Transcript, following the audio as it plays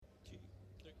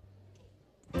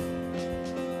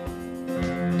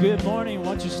Good morning.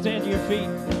 Won't you stand to your feet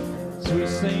as we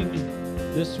sing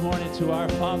this morning to our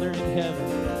Father in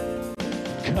heaven.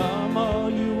 Come all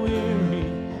you weary,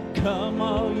 come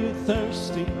all you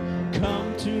thirsty,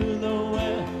 come to the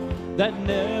well that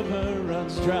never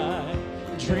runs dry.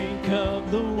 Drink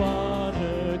of the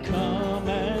water, come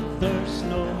and thirst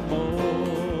no more.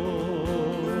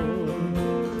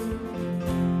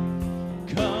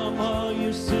 Come all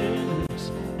you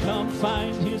sinners, come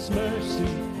find his mercy.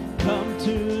 Come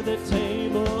to the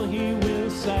table, he will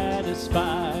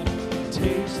satisfy.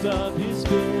 Taste of his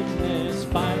goodness,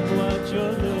 find what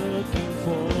you're looking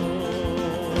for.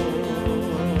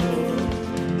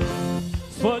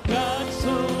 For God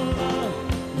so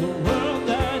loved the world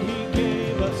that he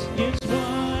gave us his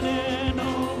one and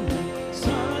only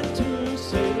Son to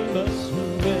save us.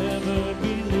 Whoever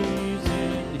believes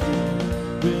in him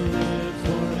will live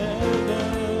forever.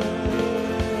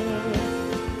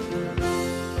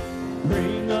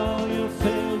 Bring all your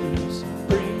failures,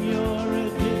 bring your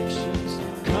addictions,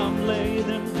 come lay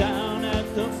them down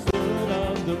at the foot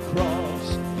of the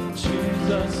cross.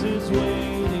 Jesus is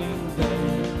waiting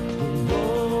there with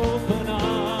open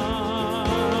arms.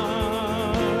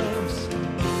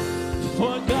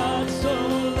 For God so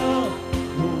loved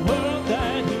the world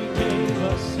that he gave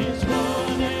us his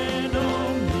one and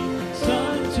only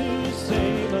Son to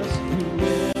save us.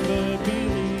 Whoever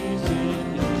believes in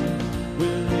him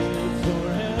will live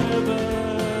forever.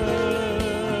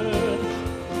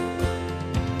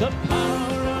 The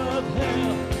power of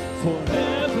hell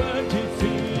forever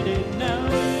defeated. Now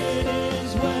it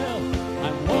is well.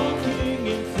 I'm walking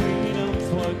in freedom,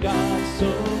 for God so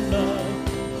loved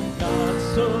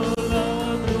the world.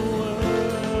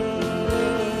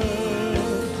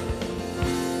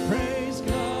 Praise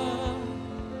God,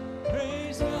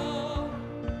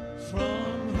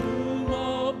 from whom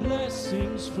all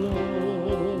blessings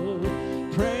flow.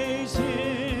 Praise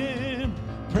Him,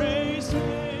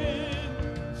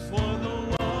 for the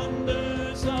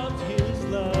wonders of His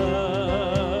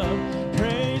love.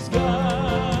 Praise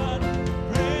God,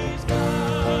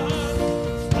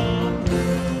 from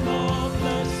whom all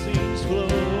blessings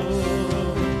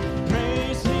flow.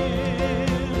 Praise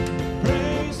Him,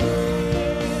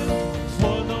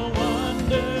 for the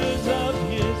wonders of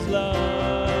His love.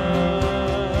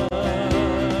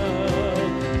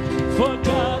 For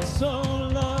God so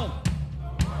loved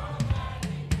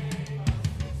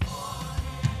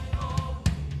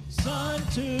Son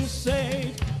to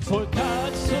save. For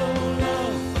God so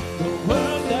loved the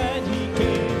world that He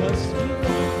gave us.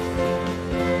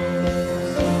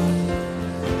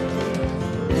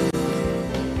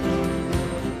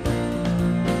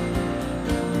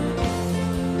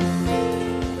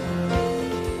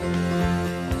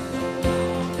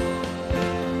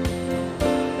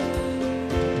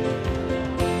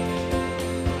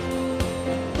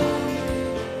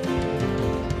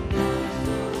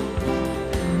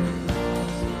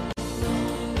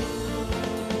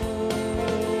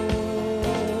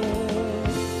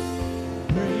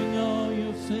 Bring all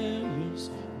your failures,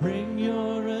 bring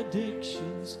your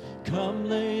addictions, come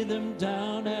lay them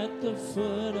down at the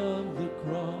foot of the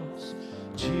cross.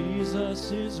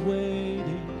 Jesus is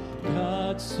waiting,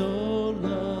 God so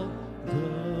loved the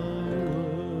world.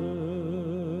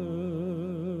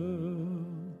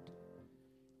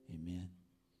 Amen.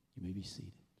 You may be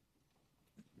seated.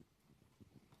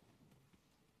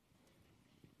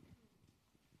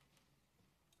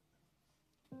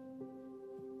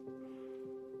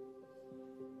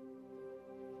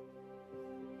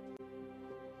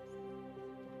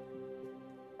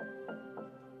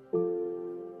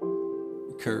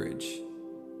 Courage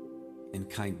and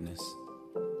kindness,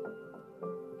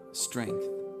 strength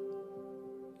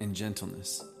and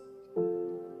gentleness,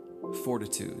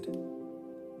 fortitude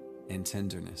and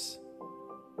tenderness.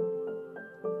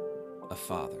 A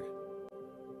father,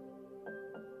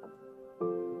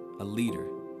 a leader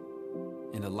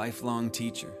and a lifelong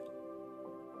teacher,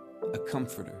 a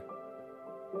comforter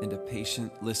and a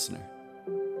patient listener,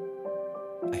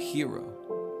 a hero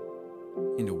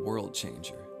and a world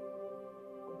changer.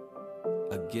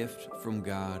 A gift from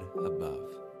God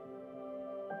above.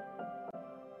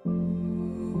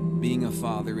 Being a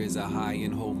father is a high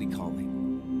and holy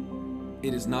calling.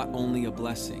 It is not only a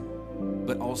blessing,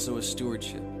 but also a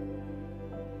stewardship.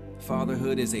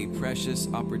 Fatherhood is a precious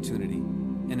opportunity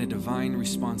and a divine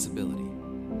responsibility,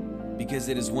 because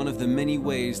it is one of the many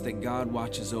ways that God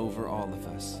watches over all of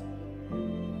us.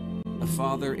 A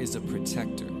father is a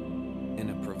protector and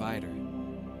a provider,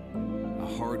 a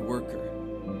hard worker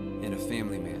and a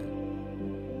family man,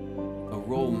 a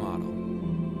role model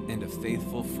and a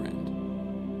faithful friend.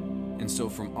 And so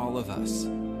from all of us,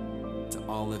 to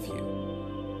all of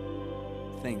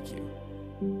you, thank you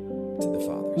to the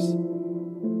fathers.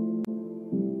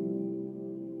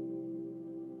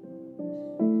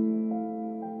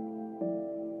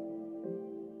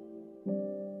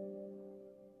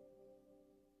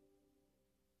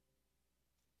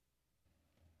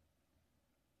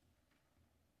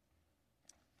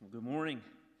 Good morning.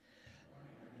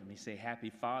 Let me say happy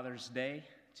Father's Day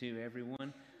to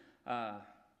everyone,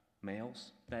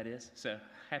 males, that is. So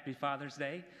happy Father's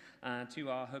Day to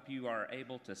all. Hope you are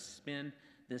able to spend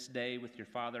this day with your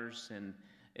fathers, and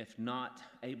if not,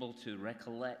 able to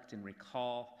recollect and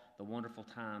recall the wonderful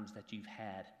times that you've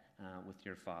had with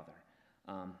your father.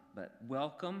 But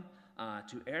welcome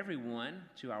to everyone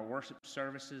to our worship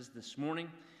services this morning.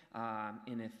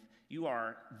 And if you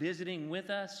are visiting with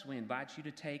us, we invite you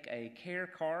to take a care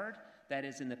card that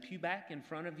is in the pew back in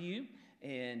front of you.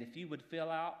 And if you would fill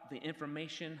out the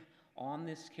information on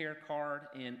this care card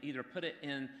and either put it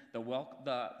in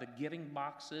the giving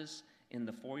boxes in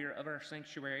the foyer of our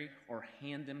sanctuary or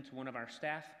hand them to one of our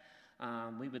staff,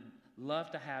 we would love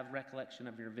to have recollection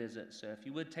of your visit. So if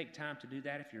you would take time to do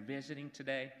that if you're visiting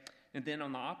today. And then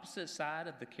on the opposite side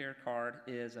of the care card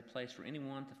is a place for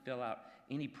anyone to fill out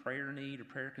any prayer need or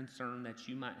prayer concern that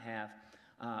you might have.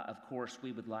 Of course,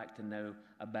 we would like to know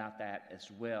about that as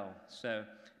well. So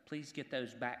please get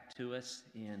those back to us.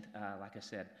 And like I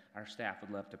said, our staff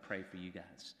would love to pray for you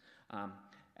guys.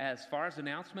 As far as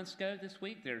announcements go this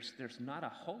week, there's not a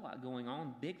whole lot going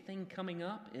on. Big thing coming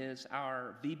up is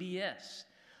our VBS.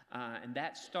 And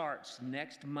that starts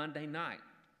next Monday night.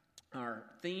 Our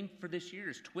theme for this year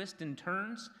is Twists and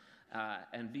Turns,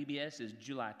 and VBS is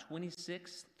July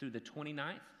 26th through the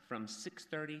 29th from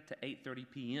 6:30 to 8:30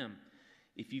 p.m.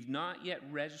 If you've not yet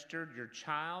registered your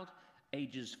child,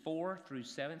 ages 4 through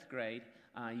 7th grade,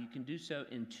 you can do so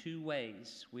in two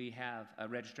ways. We have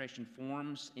registration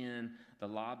forms in the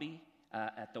lobby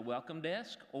at the welcome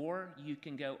desk, or you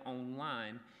can go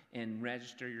online and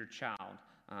register your child.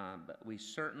 But we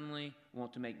certainly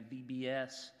want to make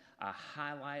VBS a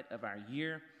highlight of our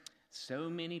year. So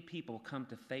many people come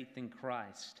to faith in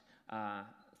Christ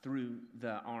through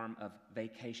the arm of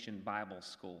Vacation Bible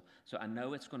School. So I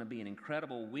know it's going to be an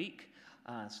incredible week.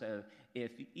 So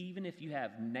even if you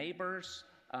have neighbors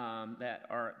that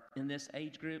are in this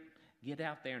age group, get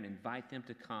out there and invite them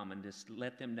to come and just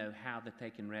let them know how that they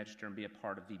can register and be a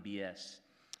part of VBS.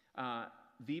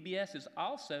 VBS is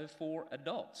also for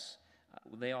adults.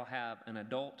 They all have an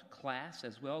adult class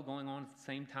as well going on at the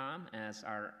same time as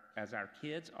our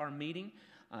kids are meeting.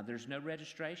 There's no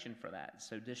registration for that,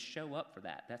 so just show up for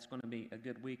that. That's going to be a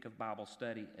good week of Bible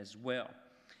study as well.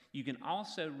 You can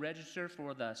also register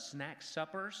for the snack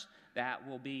suppers that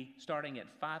will be starting at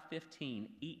 5:15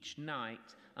 each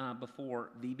night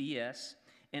before VBS,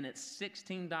 and it's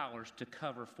 $16 to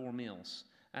cover 4 meals.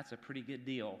 That's a pretty good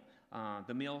deal.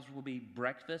 The meals will be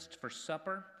breakfast for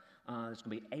supper. There's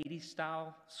going to be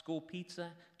 80-style school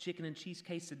pizza, chicken and cheese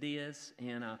quesadillas,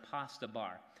 and a pasta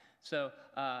bar. So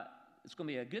it's going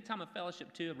to be a good time of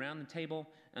fellowship, too, around the table.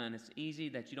 And it's easy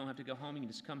that you don't have to go home. You can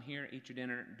just come here, eat your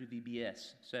dinner, and do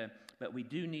VBS. But we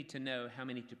do need to know how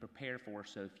many to prepare for.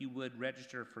 So if you would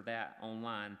register for that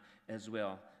online as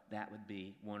well, that would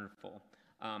be wonderful.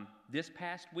 This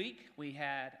past week, we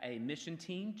had a mission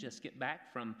team just get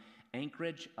back from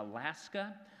Anchorage,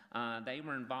 Alaska. They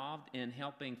were involved in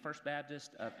helping First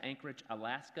Baptist of Anchorage,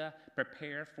 Alaska,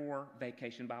 prepare for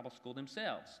Vacation Bible School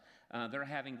themselves. They're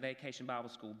having Vacation Bible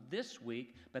School this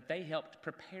week, but they helped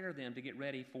prepare them to get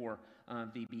ready for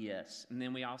VBS. And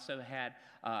then we also had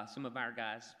some of our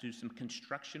guys do some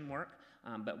construction work,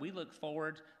 but we look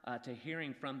forward to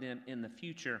hearing from them in the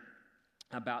future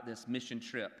about this mission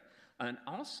trip. And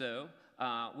also,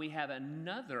 we have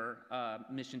another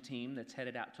mission team that's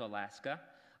headed out to Alaska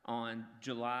on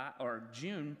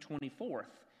June 24th,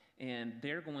 and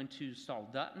they're going to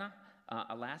Soldotna,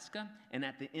 Alaska. And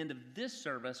at the end of this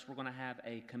service, we're going to have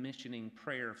a commissioning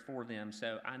prayer for them.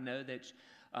 So I know that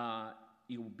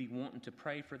you'll be wanting to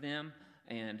pray for them,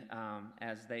 and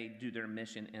as they do their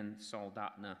mission in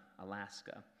Soldotna,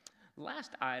 Alaska.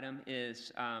 Last item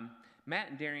is Matt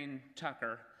and Darian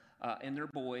Tucker and their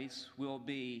boys will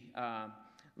be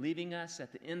leaving us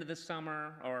at the end of the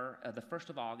summer or the 1st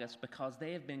of August because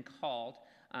they have been called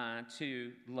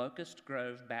to Locust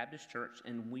Grove Baptist Church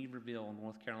in Weaverville,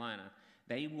 North Carolina.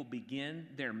 They will begin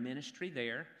their ministry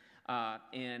there,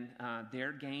 and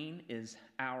their gain is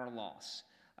our loss.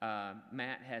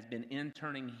 Matt has been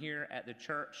interning here at the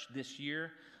church this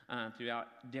year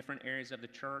throughout different areas of the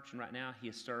church, and right now he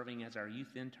is serving as our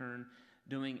youth intern,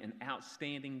 doing an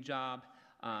outstanding job.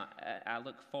 I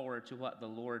look forward to what the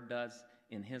Lord does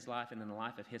in his life and in the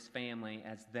life of his family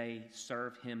as they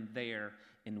serve him there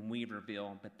in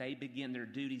Weaverville. But they begin their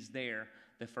duties there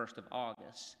the 1st of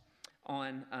August.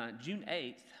 On June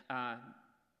 8th,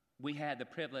 we had the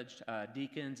privilege,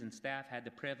 deacons and staff had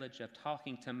the privilege of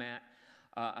talking to Matt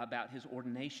about his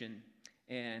ordination.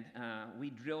 And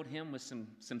we drilled him with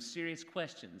some serious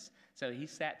questions. So he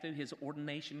sat through his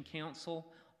ordination council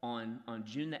on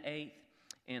June the 8th,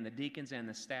 and the deacons and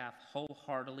the staff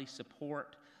wholeheartedly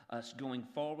support us going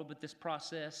forward with this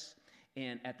process.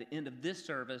 And at the end of this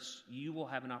service, you will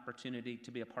have an opportunity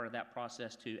to be a part of that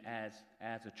process too. As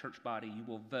a church body, you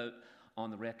will vote on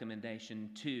the recommendation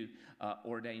to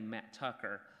ordain Matt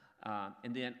Tucker.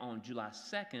 And then on July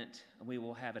 2nd, we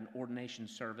will have an ordination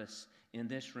service in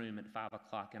this room at 5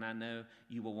 o'clock. And I know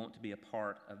you will want to be a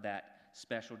part of that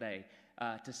special day.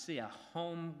 To see a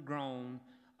homegrown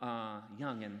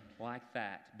youngin' like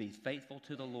that be faithful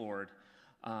to the Lord.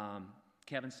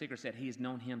 Kevin Seeger said he has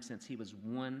known him since he was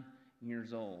 1 year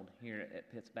old here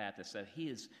at Pitts Baptist. So he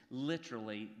has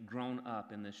literally grown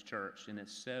up in this church, and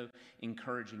it's so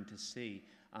encouraging to see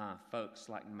folks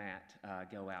like Matt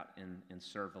go out and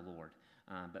serve the Lord.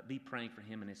 But be praying for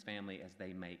him and his family as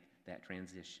they make that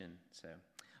transition. So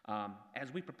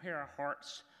as we prepare our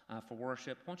hearts for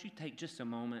worship, won't you take just a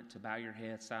moment to bow your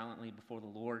head silently before the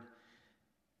Lord?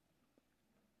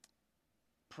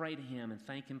 Pray to him and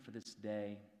thank him for this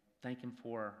day. Thank him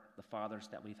for the fathers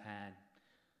that we've had.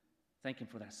 Thank him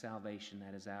for that salvation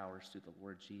that is ours through the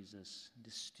Lord Jesus.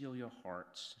 Just still your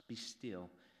hearts. Be still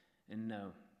and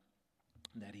know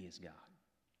that he is God.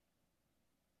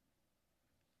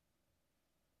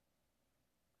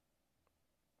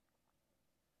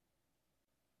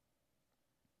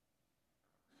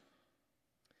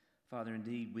 Father,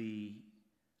 indeed, we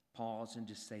pause and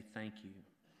just say thank you,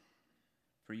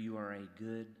 for you are a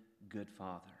good, good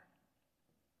Father.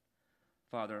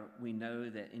 Father, we know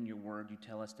that in your word you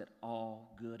tell us that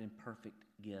all good and perfect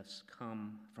gifts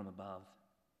come from above.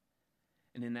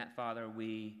 And in that, Father,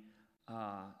 we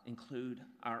include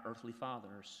our earthly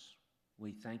fathers.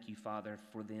 We thank you, Father,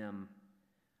 for them.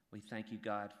 We thank you,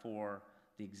 God, for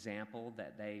the example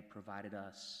that they provided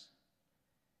us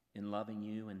in loving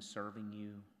you and serving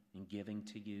you and giving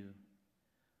to you.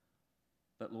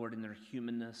 But Lord, in their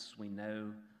humanness, we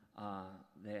know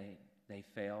they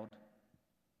failed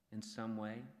in some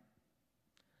way.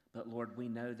 But Lord, we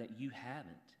know that you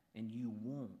haven't and you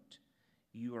won't.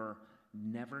 You are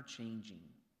never changing.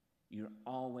 You're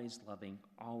always loving,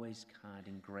 always kind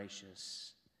and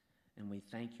gracious. And we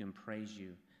thank you and praise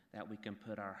you that we can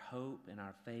put our hope and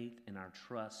our faith and our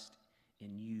trust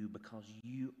in you because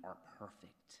you are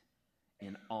perfect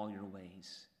in all your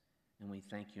ways. And we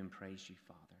thank you and praise you,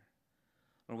 Father.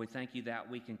 Lord, we thank you that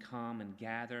we can come and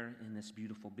gather in this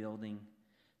beautiful building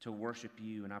to worship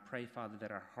you. And I pray, Father,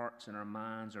 that our hearts and our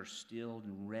minds are stilled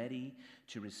and ready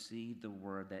to receive the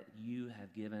word that you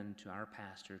have given to our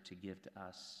pastor to give to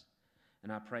us.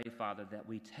 And I pray, Father, that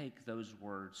we take those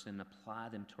words and apply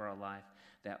them to our life,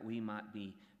 that we might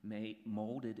be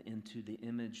molded into the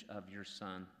image of your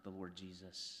Son, the Lord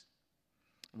Jesus.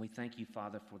 And we thank you,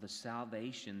 Father, for the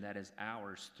salvation that is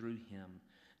ours through him,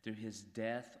 through his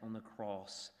death on the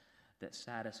cross that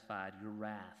satisfied your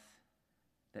wrath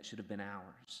that should have been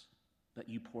ours. But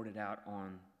you poured it out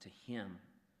on to him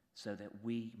so that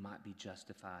we might be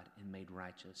justified and made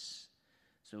righteous.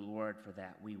 So, Lord, for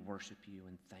that we worship you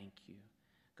and thank you.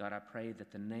 God, I pray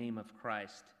that the name of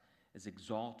Christ is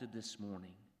exalted this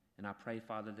morning. And I pray,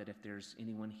 Father, that if there's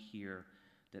anyone here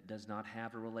that does not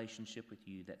have a relationship with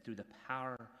you, that through the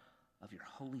power of your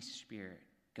Holy Spirit,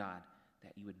 God,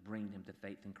 that you would bring them to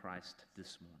faith in Christ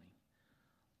this morning.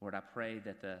 Lord, I pray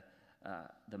that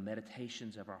the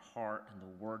meditations of our heart and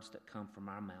the words that come from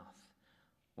our mouth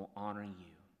will honor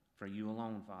you. For you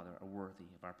alone, Father, are worthy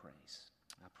of our praise.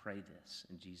 I pray this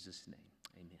in Jesus' name.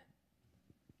 Amen.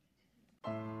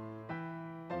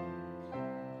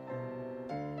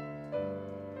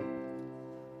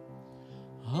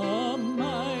 A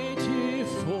mighty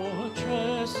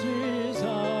fortress is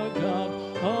our God,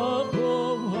 a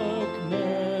bulwark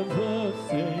never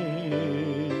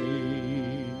failing.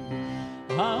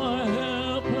 Our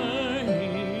helper,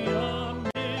 he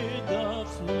amid the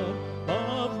flood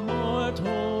of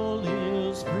mortal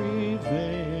ills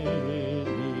prevailing.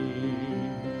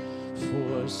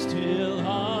 For still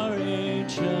our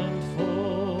ancient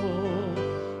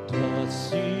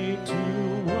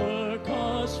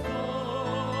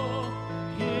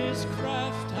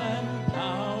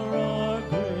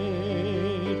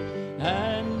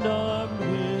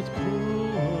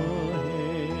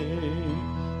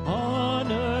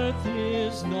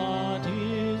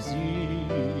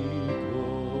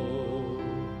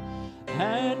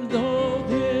And though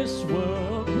this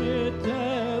world with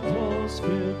devils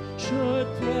filled should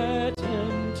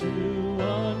threaten to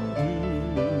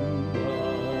undo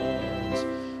us,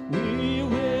 we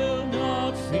will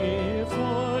not fear,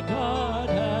 for God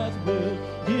hath willed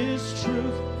His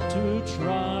truth to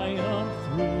triumph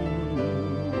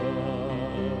through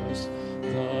us.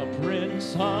 The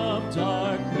Prince of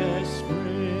Darkness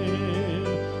grim,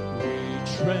 we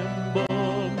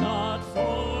tremble not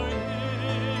for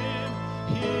Him.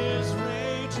 His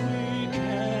rage we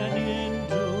can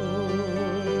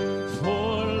endure,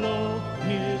 for lo,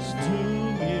 His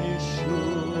doom is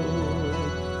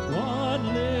sure. One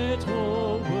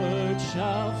little word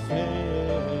shall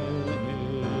fail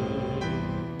Him.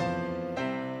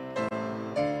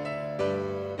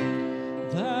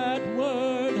 That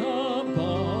word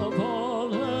above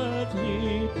all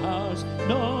earthly powers,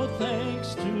 no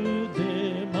thanks to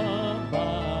them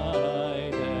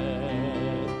abideth.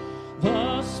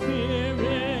 The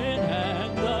Spirit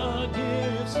and the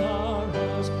gifts are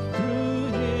ours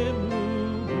through Him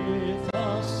who with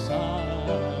us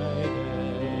sideth.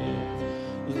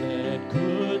 Let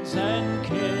goods and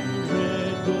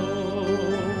kindred go,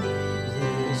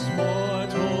 this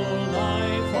mortal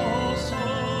life also,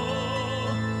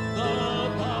 the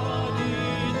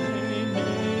body they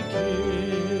may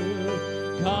kill.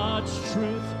 God's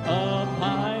truth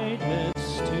abideth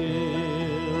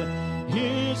still,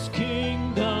 His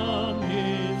kingdom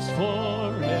lives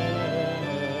forever.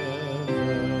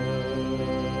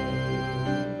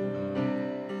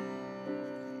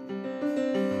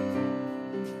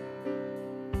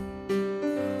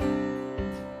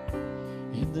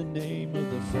 In the name of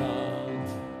the Father,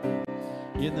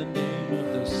 in the name of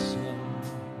the Son,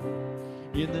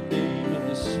 in the name of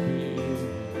the Spirit,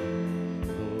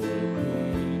 Lord,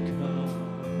 we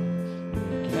come, we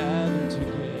gather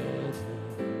together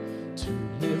to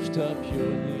lift up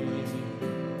your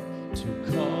name, to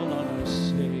call on our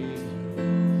Savior,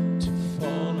 to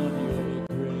fall on your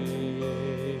grace.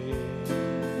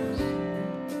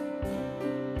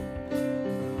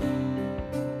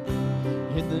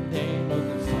 In the name of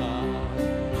the Father,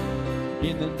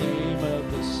 in the name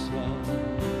of the Son,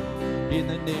 in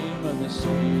the name of the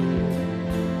Spirit,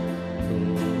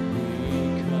 Lord,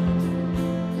 we come,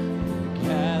 we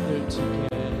gather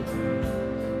together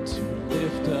to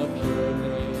lift up your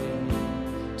name,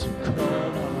 to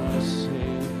call on our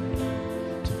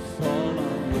Savior, to fall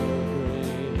on your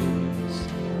grace.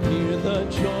 Hear the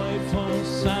joyful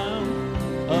sound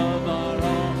of our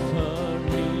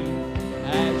offering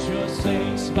as your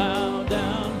saints bow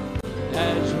down,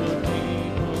 as your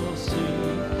people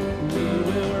sing. We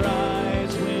will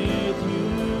rise with you,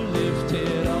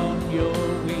 lifted on your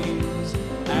wings,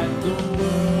 and the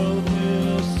world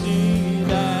will see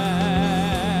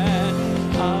that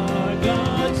our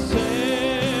God saves,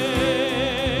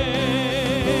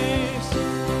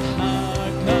 our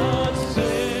God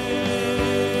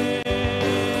saves.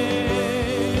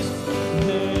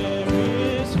 There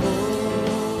is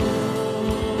hope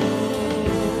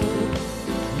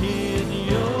in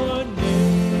your name.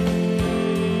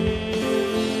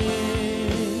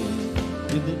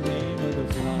 In the name of the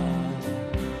Father,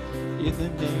 in the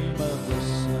name of the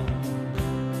Son,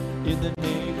 in the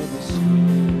name of the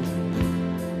Spirit,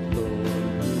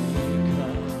 Lord, we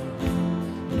come,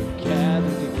 we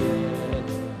gather together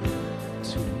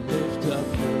to lift up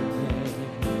your name,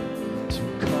 to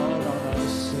call on our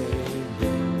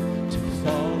Savior, to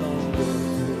fall on your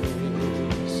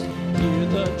grace. Hear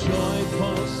the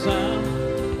joyful sound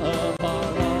of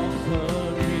our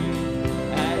offering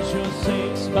as your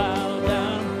saints bow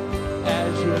down,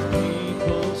 as your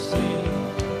people sing.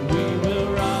 We will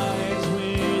rise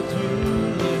with you,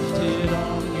 lifted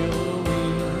on your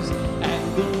wings, and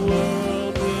the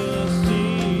world will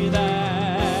see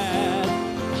that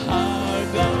our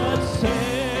God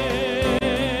saves,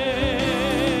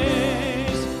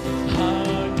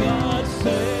 our God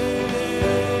saves.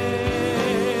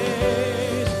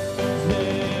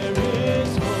 There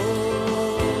is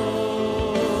hope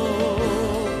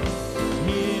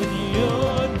in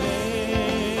your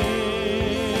name,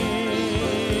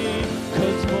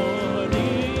 'cause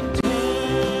morning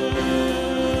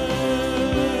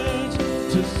turns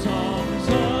to song.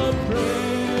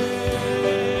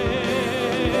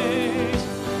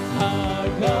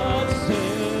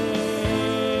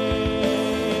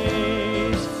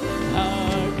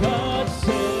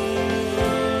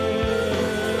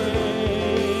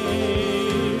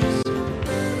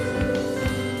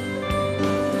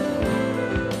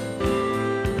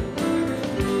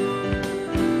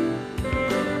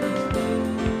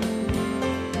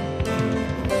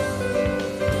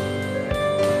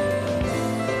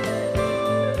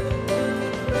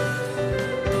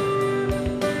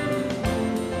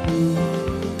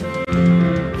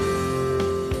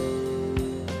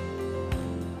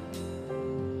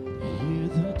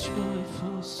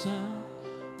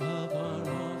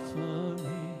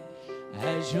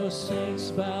 As your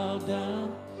saints bow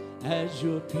down, as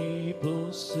your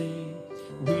people sing,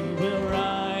 we will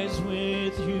rise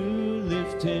with you,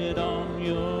 lifted on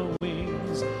your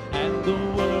wings, and the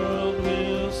world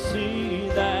will see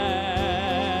that.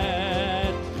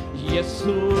 Yes,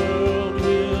 the world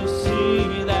will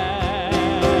see that.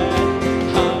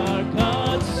 Our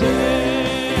God saves.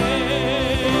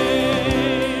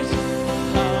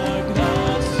 Our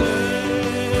God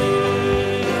saves.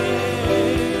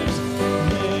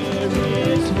 There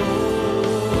is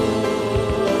hope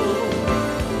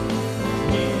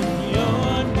in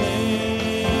your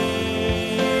name.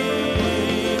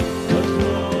 'Cause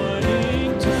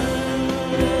mourning turns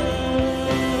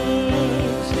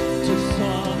to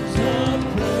songs of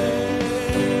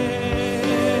praise.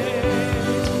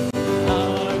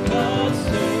 Our God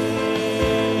saves.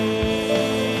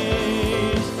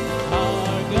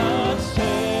 Our God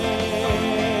saves.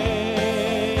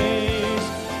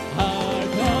 Our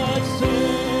God saves.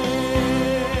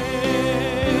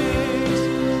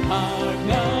 Our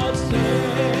God saves.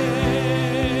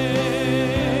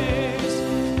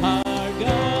 Our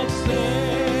God saves.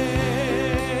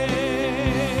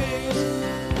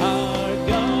 Our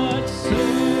God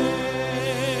saves.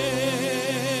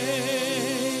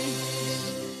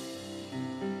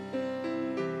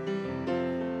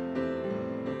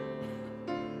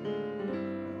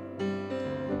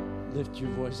 Lift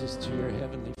your voices to your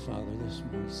heavenly Father this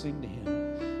morning. Sing to him.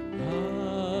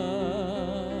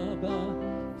 Abba,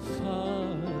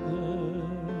 Father.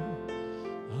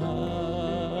 Abba,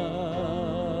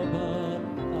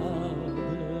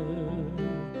 Father.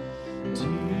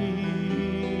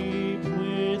 Deep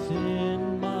within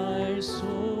my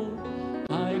soul,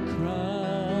 I cry.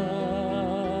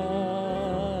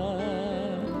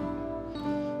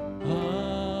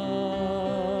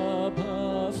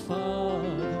 Abba,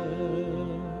 Father.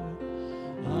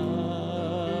 Abba,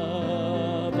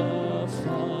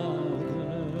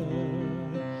 Father.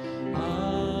 I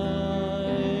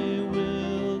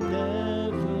will never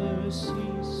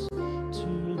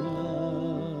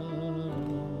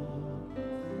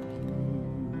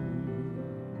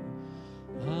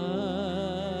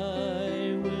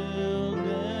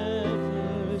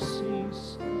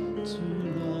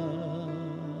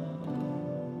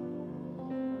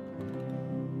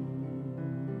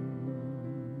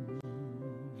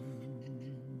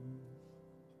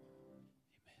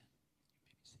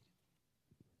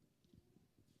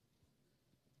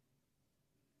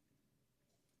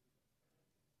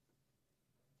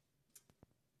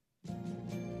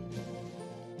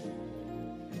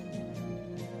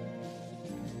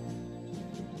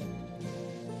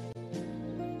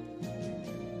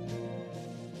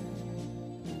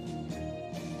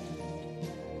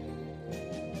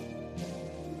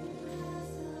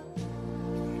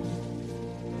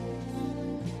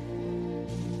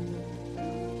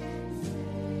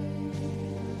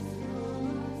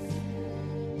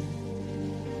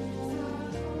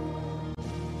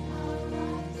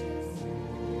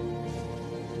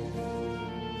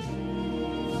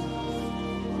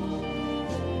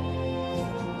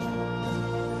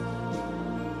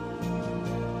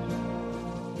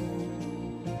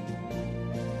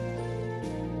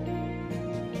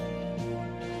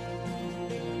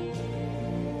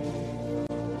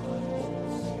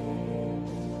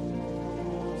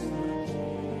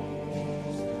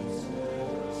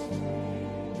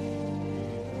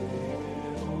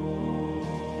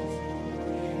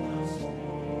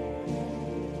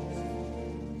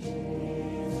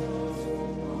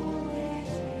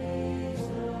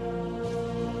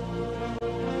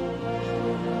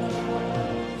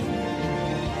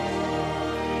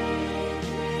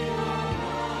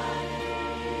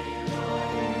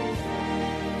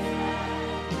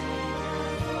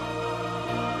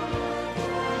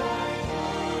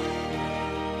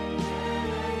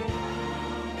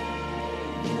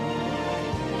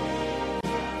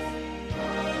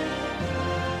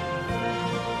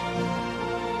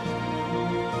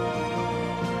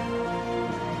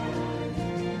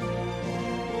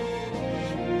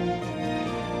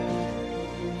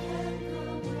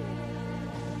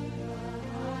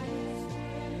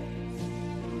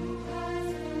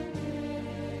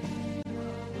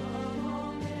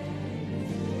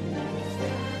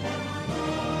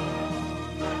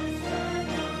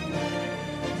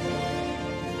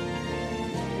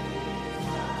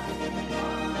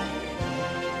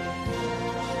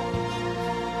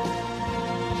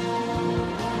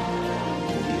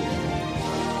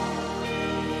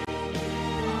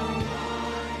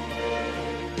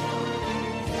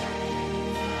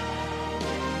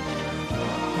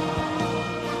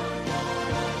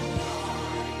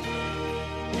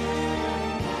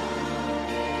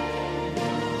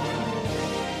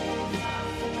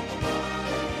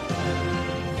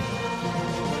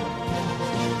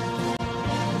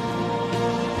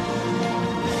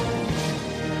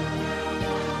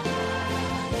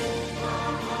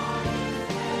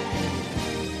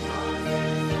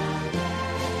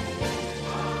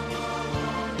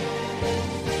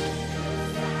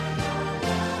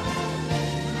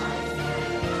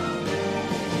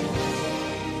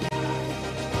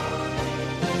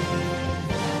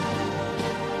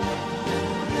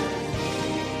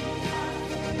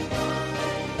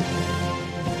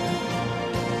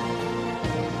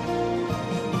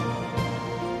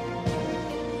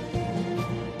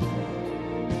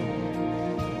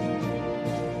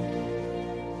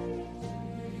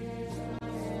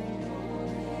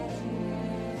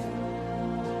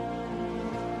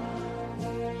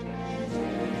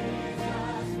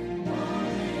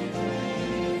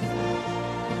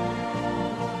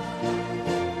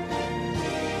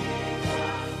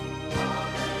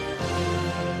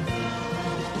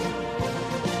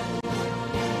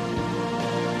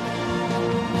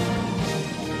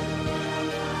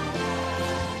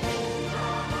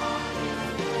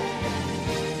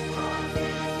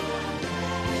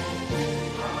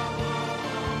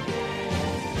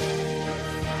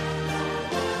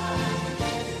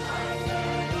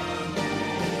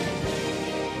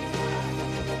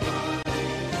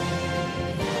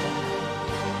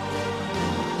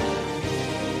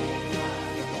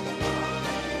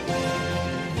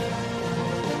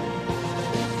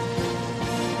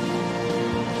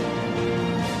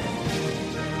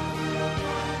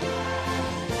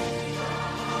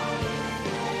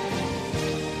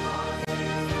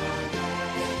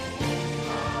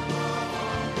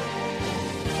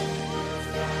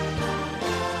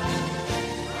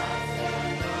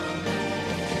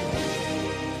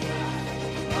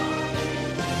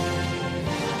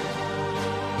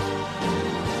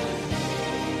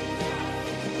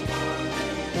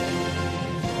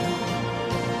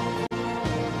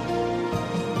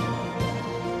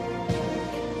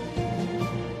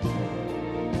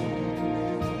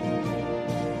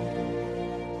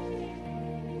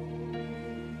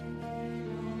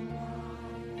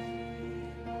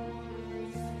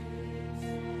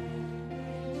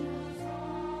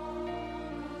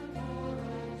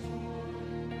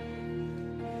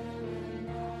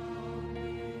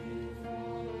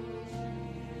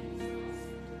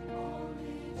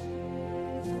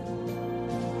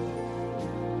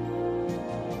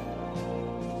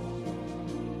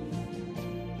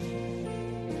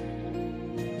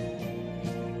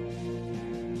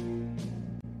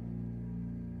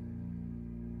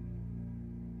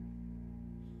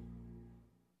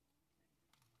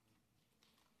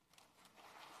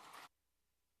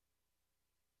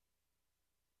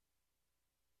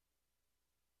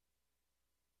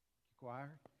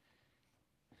Choir.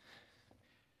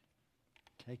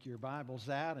 Take your Bibles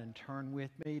out and turn with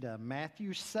me to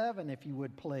Matthew 7, if you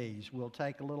would please. We'll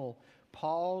take a little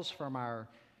pause from our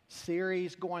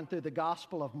series going through the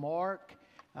Gospel of Mark.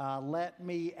 Let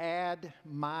me add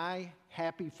my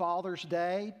Happy Father's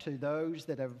Day to those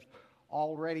that have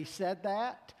already said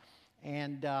that.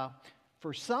 And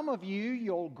for some of you,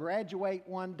 you'll graduate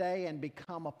one day and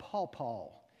become a pawpaw.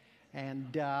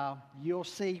 And you'll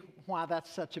see why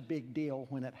that's such a big deal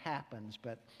when it happens.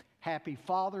 But Happy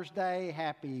Father's Day,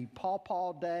 Happy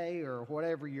Pawpaw Day, or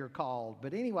whatever you're called.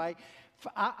 But anyway,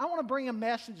 I want to bring a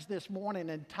message this morning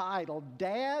entitled,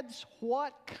 Dads,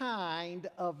 What Kind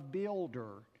of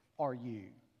Builder Are You?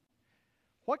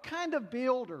 What kind of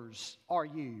builders are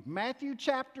you? Matthew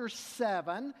chapter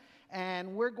 7,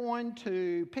 and we're going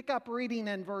to pick up reading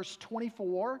in verse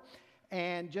 24.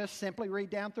 And just simply read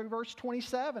down through verse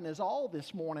 27 is all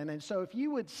this morning. And so if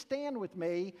you would stand with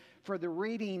me for the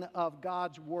reading of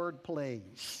God's word,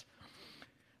 please.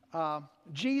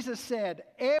 Jesus said,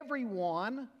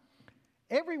 Everyone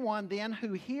then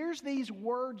who hears these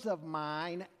words of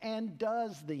mine and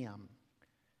does them.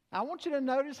 I want you to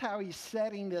notice how he's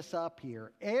setting this up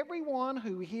here. Everyone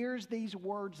who hears these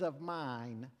words of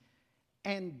mine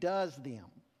and does them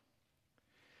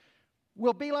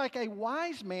will be like a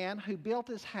wise man who built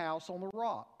his house on the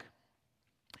rock.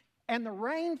 And the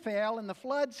rain fell, and the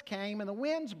floods came, and the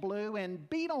winds blew and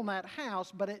beat on that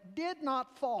house, but it did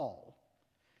not fall,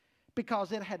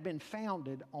 because it had been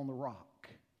founded on the rock.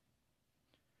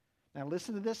 Now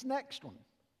listen to this next one.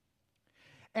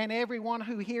 And everyone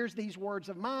who hears these words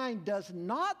of mine does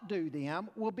not do them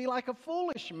will be like a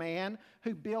foolish man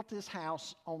who built his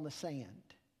house on the sand.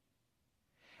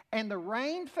 And the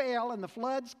rain fell, and the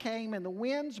floods came, and the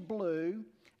winds blew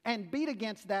and beat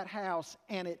against that house,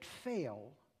 and it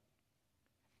fell,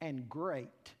 and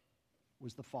great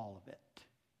was the fall of it.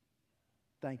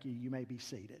 Thank you. You may be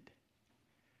seated.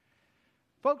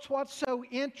 Folks, what's so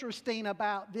interesting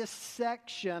about this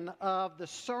section of the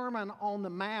Sermon on the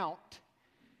Mount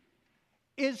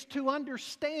is to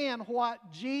understand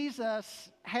what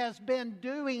Jesus has been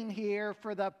doing here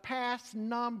for the past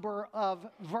number of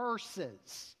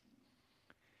verses.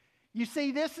 You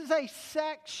see, this is a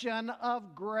section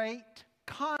of great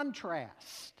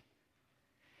contrast.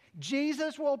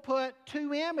 Jesus will put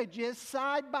two images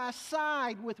side by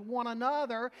side with one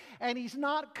another, and he's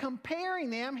not comparing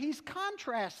them, he's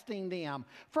contrasting them.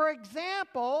 For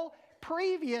example,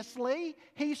 previously,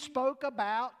 he spoke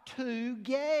about two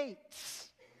gates.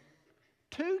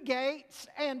 Two gates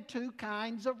and two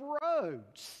kinds of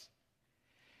roads.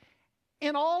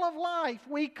 In all of life,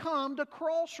 we come to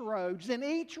crossroads, and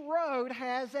each road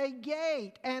has a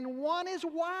gate, and one is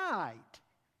wide.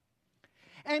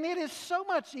 And it is so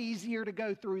much easier to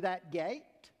go through that gate.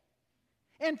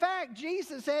 In fact,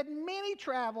 Jesus said many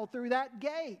travel through that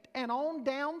gate and on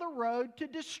down the road to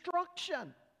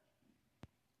destruction.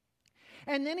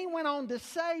 And then he went on to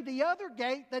say the other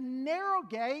gate, the narrow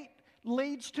gate,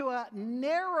 leads to a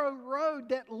narrow road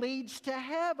that leads to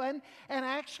heaven, and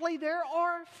actually there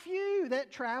are few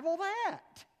that travel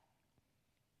that.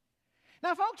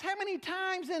 Now, folks, how many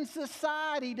times in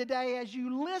society today, as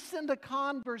you listen to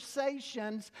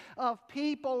conversations of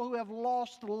people who have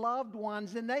lost loved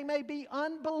ones, and they may be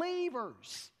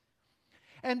unbelievers,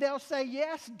 and they'll say,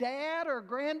 yes, Dad or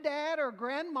Granddad or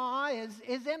Grandma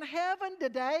is in heaven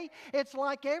today. It's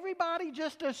like everybody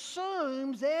just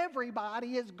assumes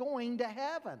everybody is going to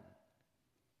heaven.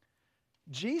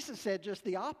 Jesus said just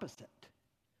the opposite.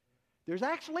 There's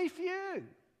actually few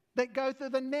that go through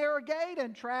the narrow gate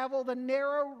and travel the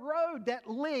narrow road that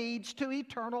leads to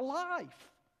eternal life.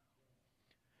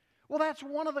 Well, that's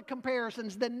one of the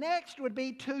comparisons. The next would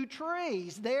be two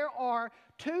trees. There are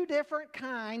two different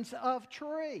kinds of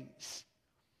trees.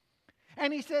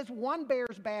 And he says one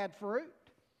bears bad fruit.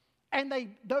 And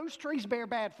those trees bear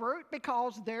bad fruit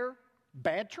because they're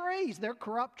bad trees. They're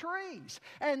corrupt trees.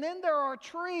 And then there are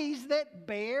trees that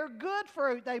bear good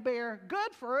fruit. They bear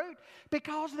good fruit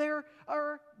because they're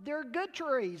good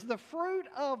trees. The fruit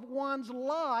of one's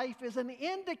life is an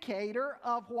indicator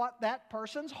of what that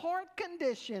person's heart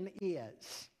condition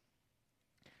is.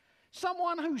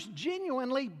 Someone who's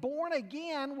genuinely born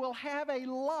again will have a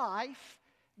life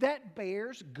that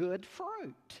bears good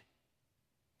fruit.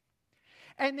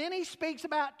 And then he speaks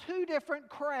about two different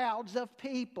crowds of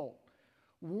people.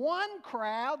 One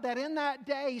crowd that in that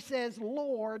day says,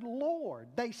 Lord, Lord.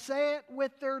 They say it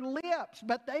with their lips,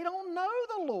 but they don't know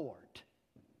the Lord.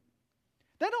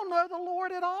 They don't know the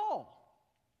Lord at all.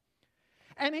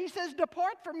 And he says,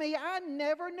 depart from me, I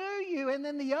never knew you. And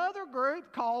then the other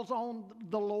group calls on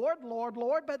the Lord, Lord,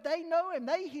 Lord, but they know him.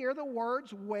 They hear the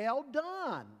words, well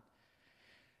done.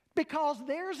 Because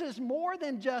theirs is more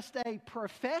than just a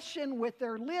profession with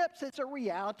their lips, it's a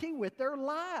reality with their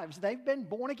lives. They've been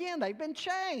born again, they've been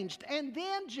changed. And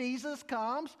then Jesus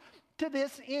comes to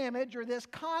this image or this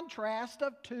contrast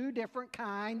of two different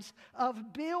kinds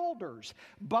of builders.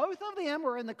 Both of them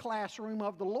are in the classroom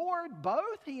of the Lord.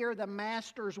 Both hear the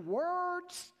Master's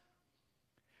words.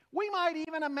 We might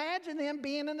even imagine them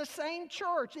being in the same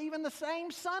church, even the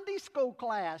same Sunday school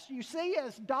class. You see,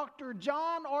 as Dr.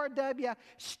 John R.W.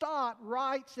 Stott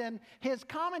writes in his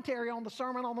commentary on the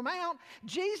Sermon on the Mount,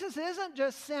 Jesus isn't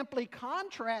just simply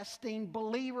contrasting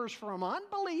believers from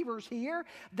unbelievers here.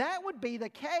 That would be the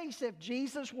case if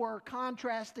Jesus were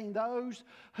contrasting those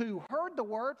who heard the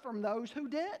word from those who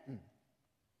didn't.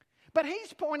 But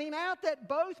he's pointing out that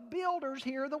both builders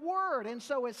hear the word. And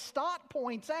so as Stott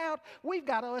points out, we've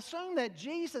got to assume that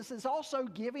Jesus is also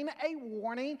giving a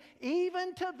warning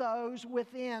even to those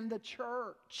within the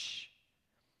church.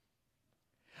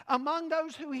 Among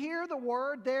those who hear the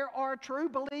word, there are true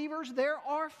believers, there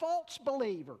are false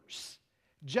believers.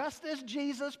 Just as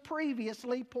Jesus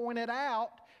previously pointed out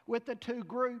with the two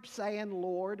groups saying,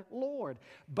 Lord, Lord.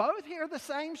 Both hear the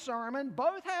same sermon.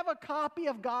 Both have a copy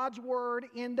of God's Word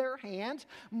in their hands.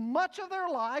 Much of their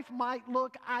life might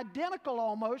look identical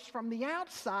almost from the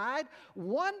outside.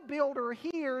 One builder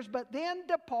hears but then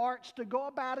departs to go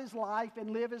about his life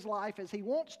and live his life as he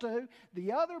wants to.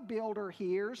 The other builder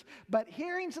hears, but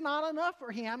hearing's not enough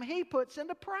for him. He puts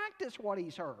into practice what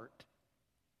he's heard.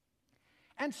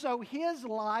 And so his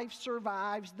life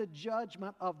survives the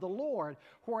judgment of the Lord,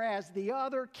 whereas the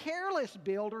other careless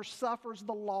builder suffers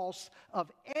the loss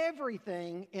of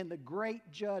everything in the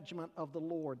great judgment of the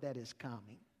Lord that is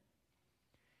coming.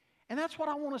 And that's what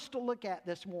I want us to look at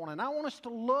this morning. I want us to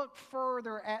look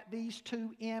further at these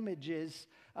two images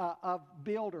of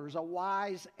builders, a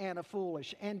wise and a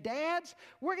foolish. And dads,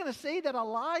 we're going to see that a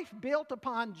life built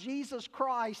upon Jesus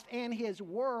Christ and His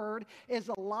Word is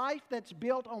a life that's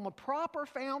built on the proper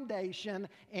foundation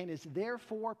and is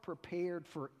therefore prepared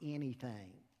for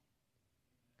anything.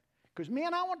 Because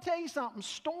men, I want to tell you something,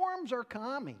 storms are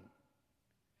coming.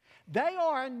 They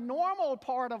are a normal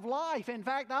part of life. In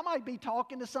fact, I might be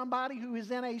talking to somebody who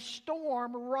is in a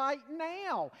storm right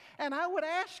now. And I would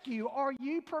ask you, are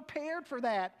you prepared for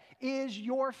that? Is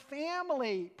your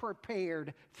family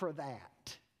prepared for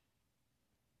that?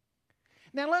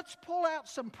 Now let's pull out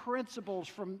some principles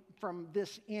from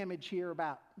this image here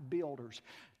about builders.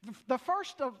 The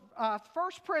first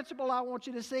principle I want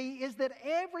you to see is that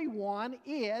everyone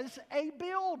is a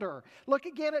builder. Look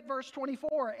again at verse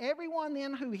 24. Everyone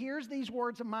then who hears these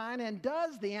words of mine and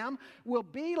does them will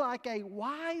be like a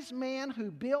wise man who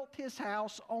built his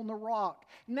house on the rock.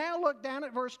 Now look down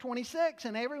at verse 26.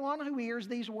 And everyone who hears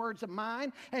these words of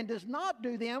mine and does not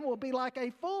do them will be like a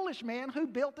foolish man who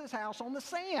built his house on the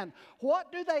sand.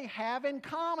 What do they have in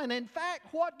common? In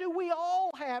fact, what do we all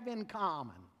have in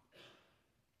common?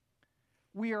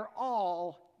 We are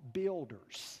all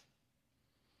builders.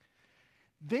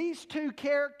 These two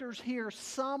characters here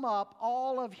sum up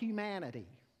all of humanity.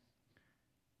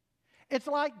 It's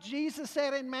like Jesus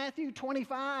said in Matthew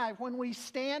 25, when we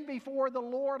stand before the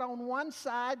Lord, on one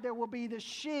side there will be the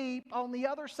sheep, on the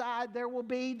other side there will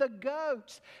be the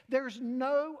goats. There's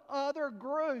no other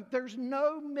group. There's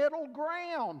no middle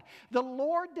ground. The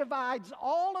Lord divides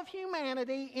all of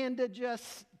humanity into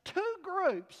just two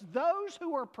groups, those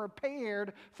who are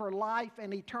prepared for life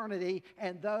and eternity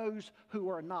and those who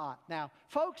are not. Now,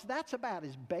 folks, that's about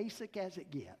as basic as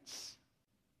it gets.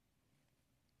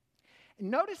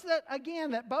 Notice that,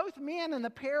 again, that both men in the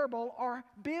parable are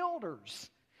builders.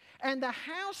 And the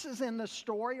houses in the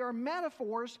story are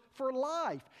metaphors for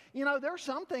life. You know, there are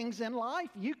some things in life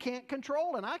you can't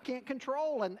control and I can't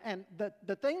control. And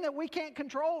the thing that we can't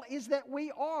control is that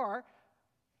we are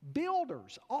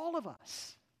builders, all of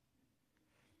us.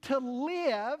 To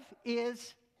live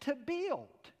is to build.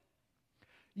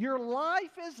 Your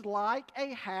life is like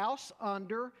a house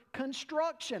under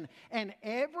construction. And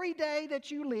every day that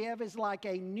you live is like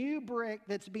a new brick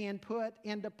that's being put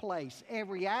into place.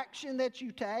 Every action that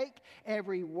you take,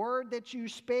 every word that you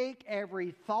speak, every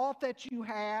thought that you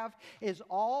have is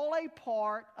all a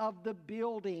part of the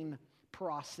building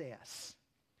process.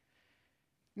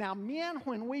 Now, men,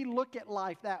 when we look at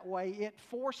life that way, it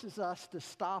forces us to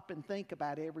stop and think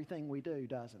about everything we do,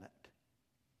 doesn't it?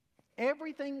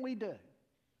 Everything we do.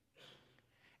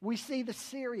 We see the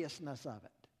seriousness of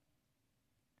it.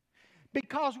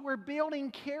 Because we're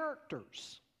building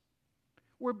characters.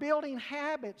 We're building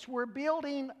habits. We're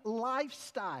building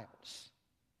lifestyles.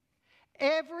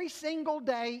 Every single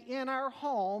day in our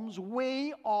homes,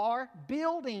 we are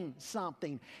building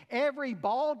something. Every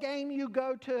ball game you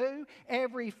go to,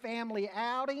 every family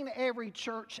outing, every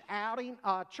church outing,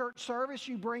 church service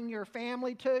you bring your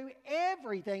family to,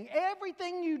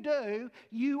 everything you do,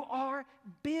 you are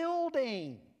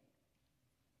building.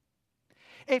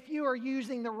 If you are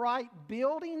using the right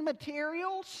building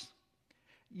materials,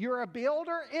 you're a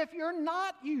builder. If you're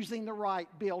not using the right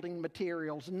building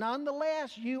materials,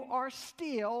 nonetheless, you are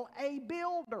still a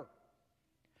builder.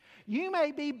 You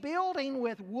may be building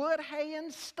with wood, hay,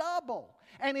 and stubble.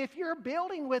 And if you're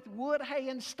building with wood, hay,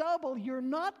 and stubble, you're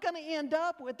not going to end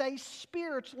up with a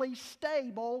spiritually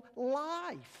stable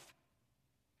life.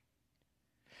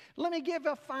 Let me give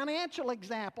a financial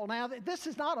example. Now, this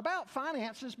is not about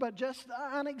finances, but just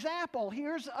an example.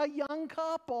 Here's a young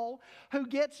couple who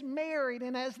gets married,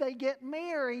 and as they get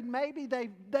married, maybe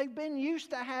they've been used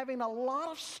to having a lot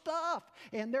of stuff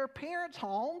in their parents'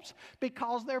 homes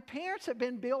because their parents have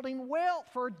been building wealth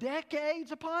for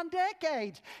decades upon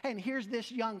decades. And here's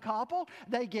this young couple.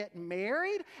 They get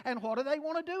married, and what do they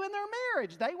want to do in their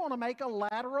marriage? They want to make a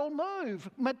lateral move,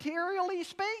 materially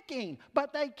speaking,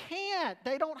 but they can't.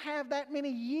 They don't have that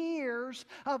many years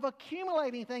of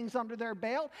accumulating things under their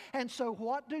belt. And so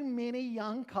what do many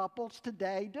young couples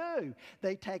today do?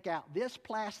 They take out this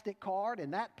plastic card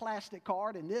and that plastic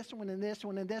card and this one and this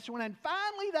one and this one, and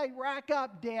finally they rack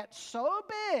up debt so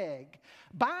big,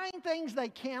 buying things they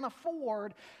can't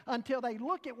afford, until they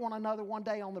look at one another one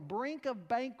day on the brink of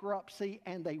bankruptcy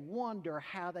and they wonder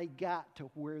how they got to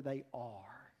where they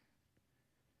are.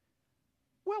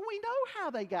 Well, we know how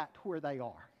they got to where they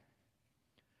are.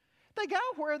 They got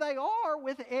where they are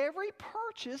with every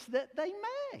purchase that they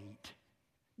made.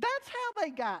 That's how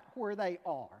they got where they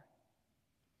are.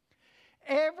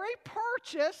 Every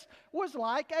purchase was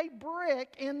like a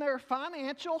brick in their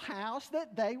financial house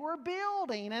that they were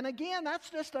building. And again, that's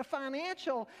just a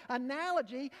financial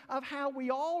analogy of how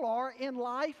we all are in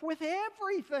life with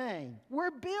everything.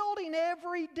 We're building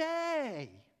every day.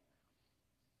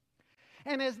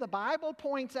 And as the Bible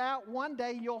points out, one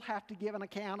day you'll have to give an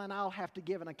account, and I'll have to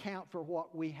give an account for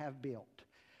what we have built.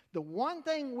 The one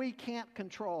thing we can't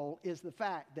control is the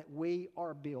fact that we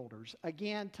are builders.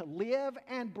 Again, to live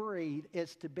and breathe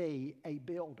is to be a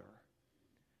builder.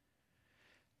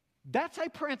 That's a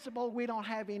principle we don't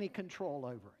have any control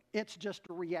over. It's just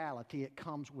a reality. It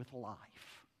comes with life.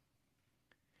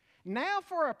 Now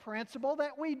for a principle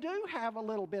that we do have a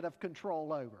little bit of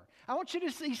control over. I want you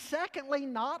to see, secondly,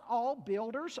 not all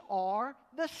builders are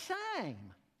the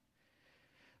same.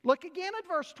 Look again at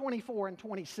verse 24 and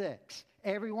 26.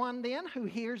 Everyone then who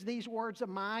hears these words of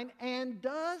mine and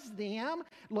does them.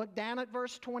 Look down at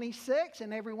verse 26.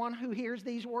 And everyone who hears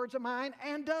these words of mine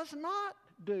and does not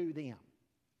do them.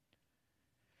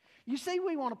 You see,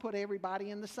 we want to put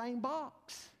everybody in the same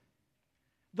box.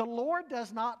 The Lord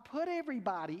does not put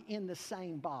everybody in the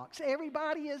same box.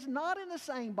 Everybody is not in the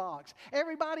same box.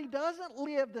 Everybody doesn't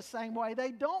live the same way.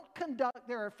 They don't conduct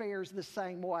their affairs the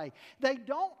same way. They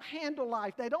don't handle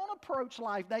life. They don't approach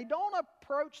life. They don't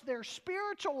approach their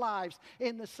spiritual lives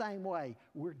in the same way.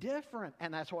 We're different,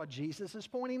 and that's what Jesus is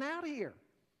pointing out here.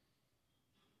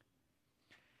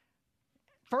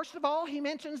 First of all, he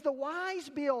mentions the wise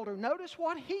builder. Notice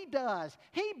what he does.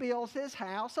 He builds his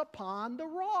house upon the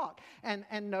rock. And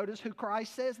notice who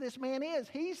Christ says this man is.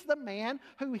 He's the man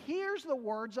who hears the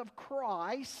words of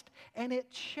Christ and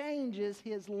it changes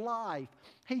his life.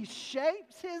 He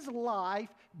shapes his life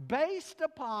based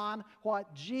upon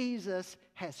what Jesus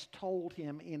has told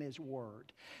him in his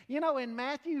word. You know, in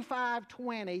Matthew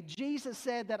 5:20, Jesus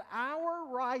said that our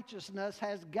righteousness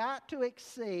has got to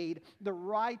exceed the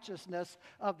righteousness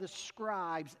of the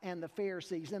scribes and the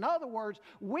Pharisees. In other words,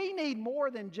 we need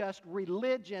more than just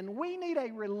religion. We need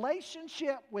a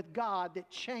relationship with God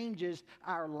that changes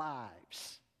our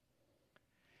lives.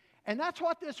 And that's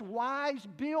what this wise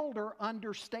builder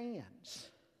understands.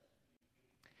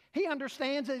 He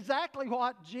understands exactly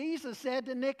what Jesus said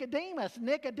to Nicodemus.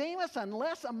 Nicodemus,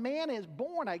 unless a man is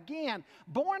born again,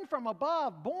 born from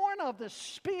above, born of the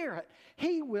Spirit,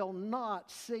 he will not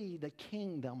see the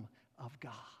kingdom of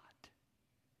God.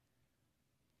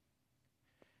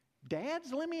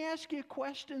 Dads, let me ask you a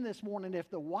question this morning. If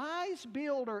the wise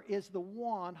builder is the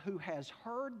one who has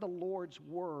heard the Lord's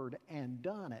word and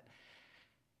done it,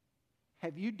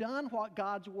 have you done what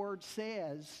God's word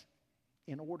says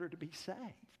in order to be saved?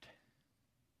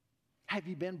 Have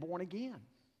you been born again?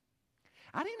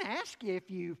 I didn't ask you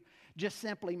if you've just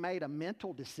simply made a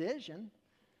mental decision.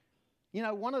 You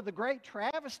know, one of the great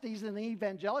travesties in the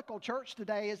evangelical church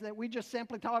today is that we just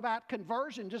simply talk about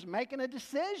conversion, just making a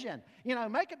decision. You know,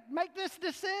 make this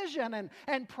decision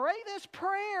and pray this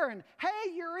prayer and,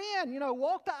 hey, you're in. You know,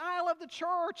 walk the aisle of the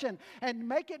church and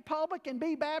make it public and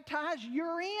be baptized,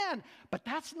 you're in. But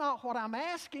that's not what I'm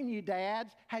asking you,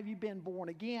 dads. Have you been born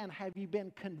again? Have you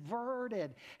been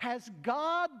converted? Has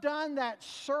God done that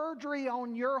surgery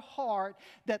on your heart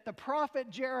that the prophet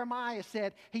Jeremiah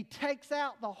said, He takes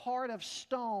out the heart of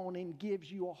stone and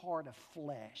gives you a heart of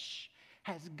flesh?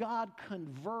 Has God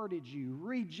converted you,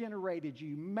 regenerated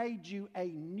you, made you a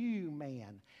new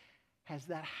man? Has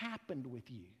that happened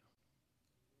with you?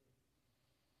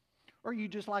 Or are you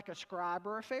just like a scribe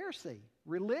or a Pharisee?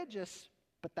 Religious,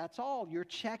 but that's all. You're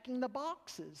checking the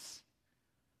boxes.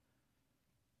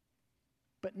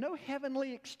 But no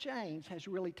heavenly exchange has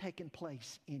really taken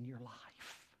place in your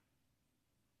life.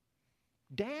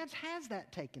 Dads, has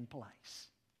that taken place?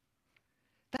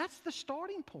 That's the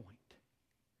starting point.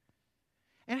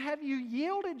 And have you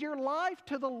yielded your life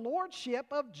to the lordship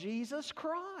of Jesus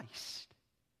Christ?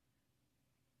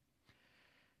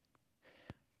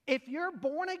 If you're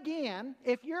born again,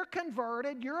 if you're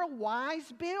converted, you're a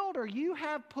wise builder. You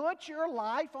have put your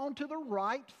life onto the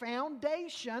right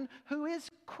foundation, who is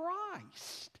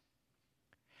Christ.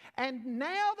 And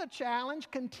now the challenge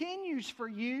continues for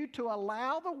you to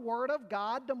allow the Word of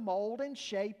God to mold and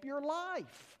shape your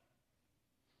life.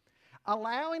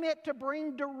 Allowing it to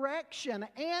bring direction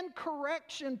and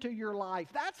correction to your life.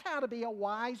 That's how to be a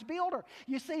wise builder.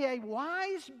 You see, a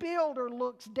wise builder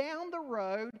looks down the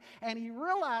road and he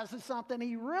realizes something.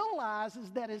 He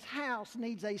realizes that his house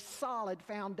needs a solid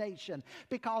foundation.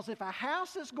 Because if a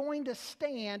house is going to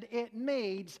stand, it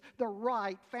needs the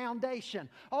right foundation.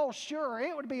 Oh, sure,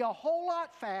 it would be a whole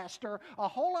lot faster, a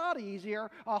whole lot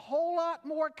easier, a whole lot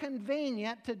more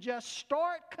convenient to just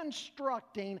start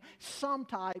constructing some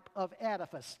type of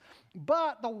edifice.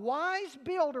 But the wise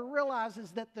builder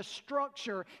realizes that the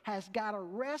structure has got to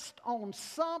rest on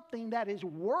something that is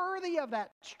worthy of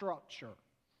that structure.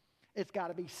 It's got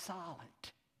to be solid.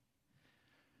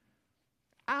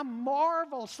 I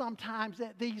marvel sometimes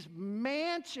at these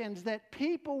mansions that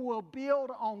people will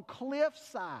build on cliff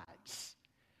sides.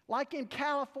 Like in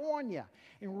California,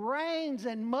 and rains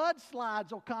and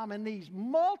mudslides will come, and these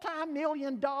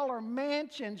multi-million-dollar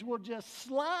mansions will just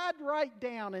slide right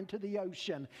down into the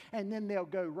ocean, and then they'll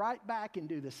go right back and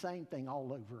do the same thing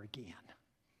all over again.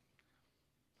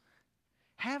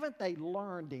 Haven't they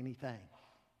learned anything?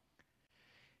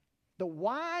 The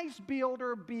wise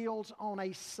builder builds on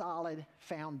a solid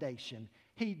foundation.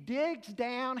 He digs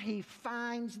down, he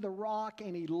finds the rock,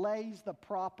 and he lays the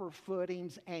proper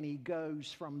footings, and he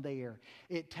goes from there.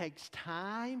 It takes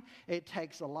time, it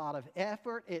takes a lot of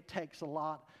effort, it takes a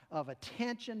lot of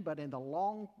attention, but in the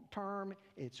long term,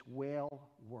 it's well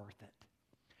worth it.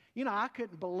 You know, I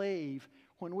couldn't believe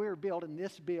when we were building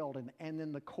this building and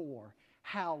then the core,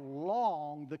 how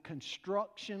long the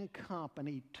construction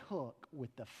company took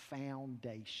with the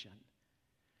foundation.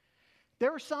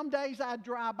 There were some days I'd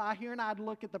drive by here and I'd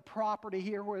look at the property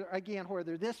here,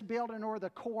 whether this building or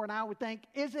the core, and I would think,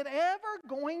 is it ever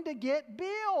going to get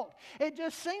built? It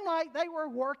just seemed like they were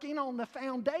working on the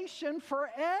foundation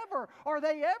forever. Are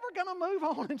they ever going to move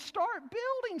on and start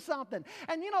building something?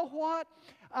 And you know what?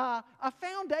 A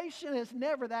foundation is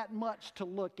never that much to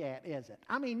look at, is it?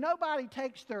 I mean, nobody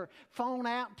takes their phone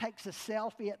out and takes a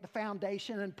selfie at the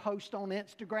foundation and posts on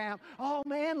Instagram. Oh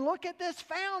man, look at this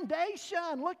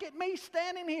foundation. Look at me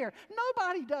standing here.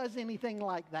 Nobody does anything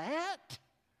like that.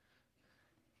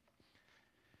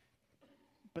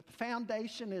 But the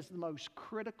foundation is the most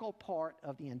critical part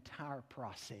of the entire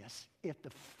process. If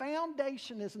the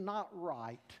foundation is not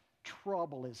right,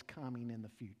 trouble is coming in the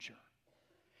future.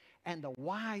 And the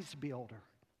wise builder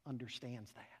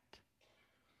understands that.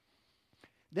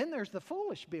 Then there's the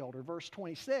foolish builder, verse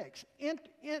 26.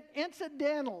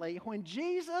 Incidentally, when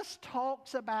Jesus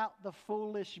talks about the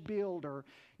foolish builder,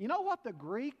 you know what the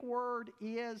Greek word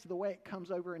is, the way it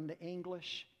comes over into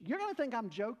English? You're going to think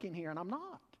I'm joking here, and I'm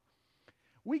not.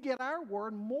 We get our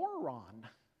word moron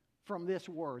from this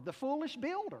word, the foolish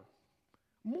builder.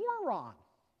 Moron.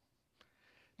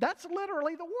 That's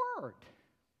literally the word.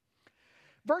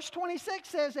 Verse 26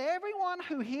 says, everyone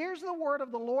who hears the word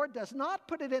of the Lord does not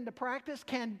put it into practice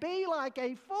can be like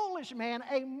a foolish man,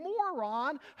 a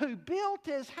moron who built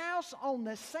his house on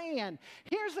the sand.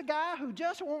 Here's a guy who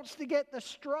just wants to get the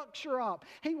structure up.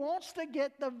 He wants to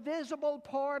get the visible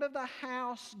part of the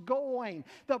house going.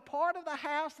 The part of the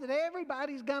house that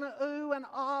everybody's going to ooh and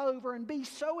ah over and be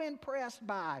so impressed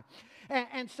by.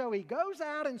 And so he goes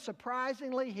out, and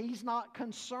surprisingly, he's not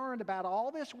concerned about all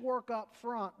this work up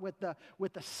front with the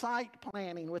with the site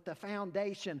planning, with the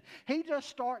foundation. He just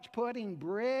starts putting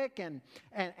brick and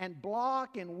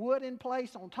block and wood in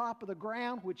place on top of the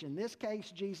ground, which in this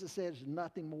case, Jesus says is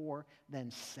nothing more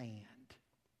than sand.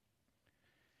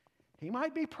 He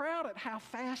might be proud at how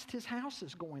fast his house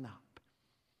is going up.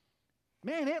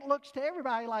 Man, it looks to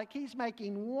everybody like he's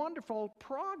making wonderful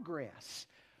progress.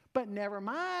 But never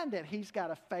mind that he's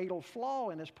got a fatal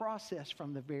flaw in his process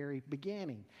from the very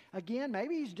beginning. Again,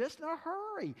 maybe he's just in a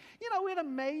hurry. You know, it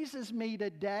amazes me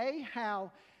today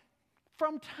how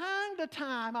from time to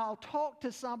time I'll talk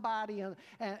to somebody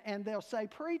and they'll say,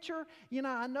 "Preacher, you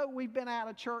know, I know we've been out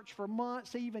of church for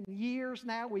months, even years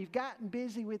now. We've gotten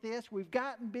busy with this. We've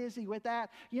gotten busy with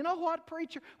that. You know what,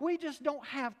 preacher? We just don't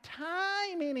have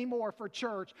time anymore for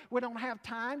church. We don't have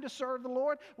time to serve the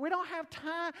Lord. We don't have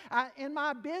time. In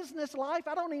my business life,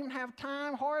 I don't even have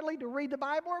time hardly to read the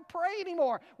Bible or pray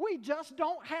anymore. We just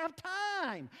don't have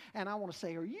time." And I want to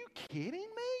say, are you kidding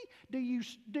me? Do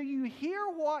you hear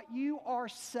what you are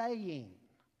saying?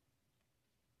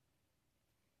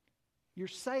 You're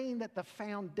saying that the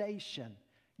foundation,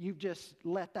 you've just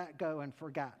let that go and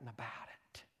forgotten about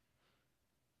it.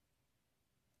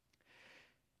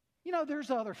 You know,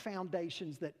 there's other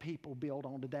foundations that people build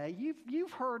on today.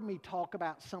 You've heard me talk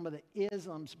about some of the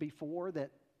isms before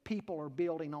that people are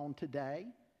building on today.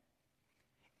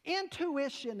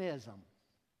 Intuitionism.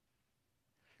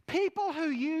 People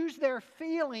who use their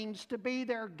feelings to be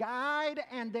their guide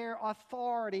and their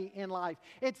authority in life.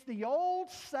 It's the old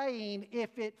saying,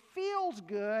 if it feels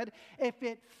good, if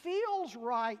it feels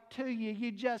right to you,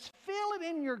 you just feel it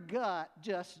in your gut,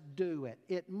 just do it.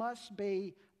 It must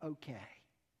be okay.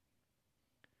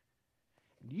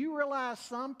 Do you realize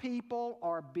some people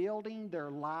are building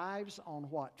their lives on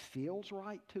what feels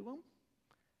right to them?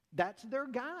 That's their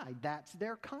guide. That's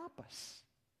their compass.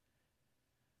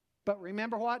 But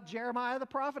remember what Jeremiah the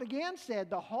prophet again said,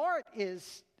 the heart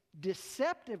is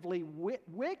deceptively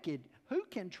wicked. Who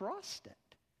can trust it?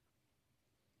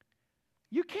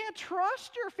 You can't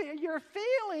trust your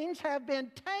feelings have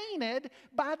been tainted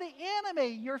by the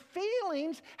enemy. Your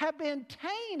feelings have been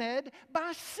tainted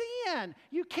by sin.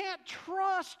 You can't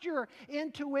trust your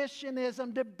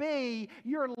intuitionism to be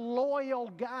your loyal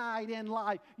guide in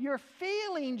life. Your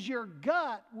feelings, your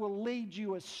gut will lead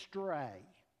you astray.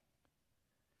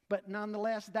 But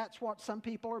nonetheless, that's what some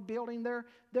people are building their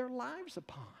lives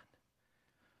upon.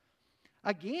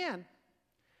 Again,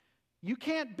 you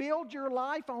can't build your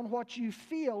life on what you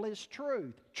feel is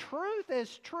truth. Truth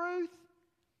is truth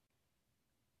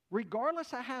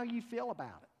regardless of how you feel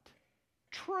about it.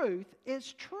 Truth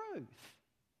is truth.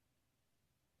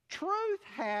 Truth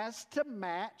has to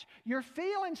match, your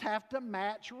feelings have to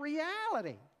match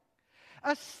reality.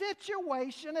 A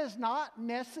situation is not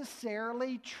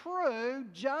necessarily true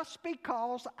just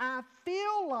because I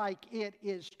feel like it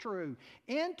is true.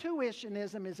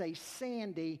 Intuitionism is a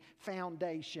sandy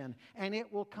foundation, and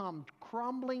it will come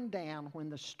crumbling down when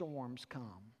the storms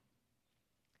come.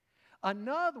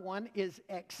 Another one is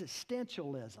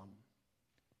existentialism.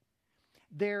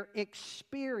 Their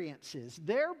experiences.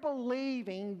 They're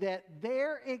believing that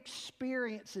their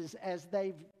experiences as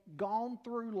they've gone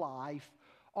through life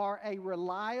are a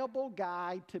reliable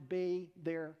guide to be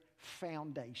their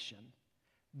foundation,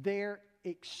 their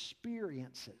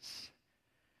experiences.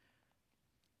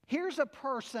 Here's a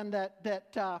person that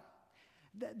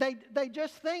they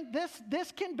just think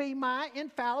this can be my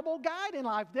infallible guide in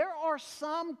life. There are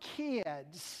some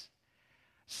kids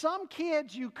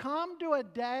you come to a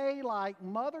day like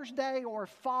Mother's Day or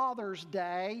Father's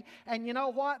Day, and you know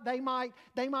what? They might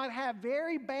have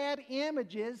very bad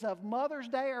images of Mother's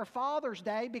Day or Father's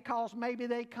Day because maybe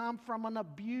they come from an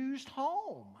abused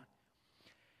home.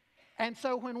 And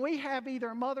so when we have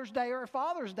either Mother's Day or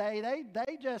Father's Day,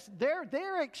 they just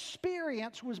their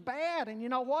experience was bad. And you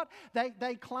know what?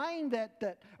 They claim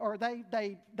that or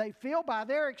they feel by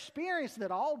their experience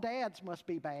that all dads must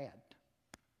be bad.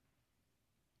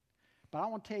 But I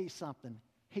want to tell you something.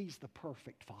 He's the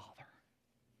perfect father.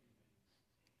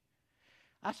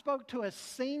 I spoke to a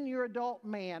senior adult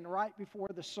man right before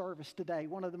the service today,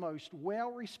 one of the most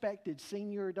well-respected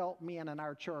senior adult men in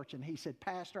our church, and he said,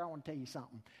 "Pastor, I want to tell you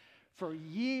something. For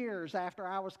years after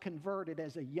I was converted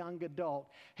as a young adult,"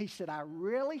 he said, "I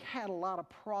really had a lot of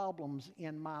problems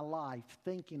in my life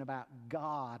thinking about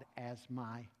God as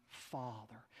my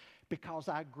father, because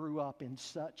I grew up in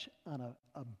such an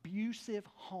abusive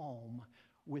home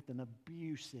with an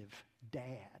abusive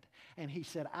dad." And he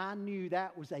said, "I knew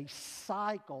that was a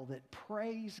cycle that,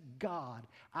 praise God,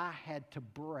 I had to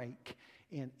break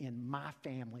in my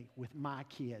family with my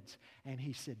kids. And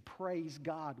he said, praise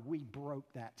God, we broke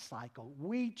that cycle.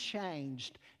 We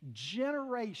changed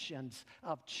generations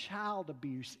of child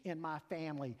abuse in my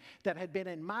family that had been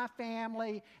in my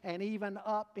family and even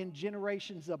up in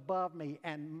generations above me.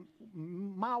 And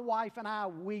my wife and I,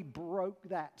 we broke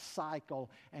that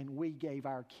cycle and we gave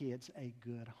our kids a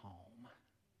good home.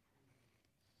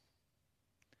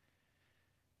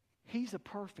 He's a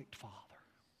perfect Father.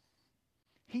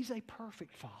 He's a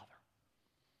perfect Father.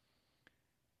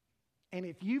 And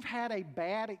if you've had a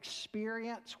bad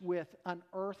experience with an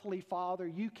earthly father,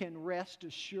 you can rest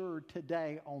assured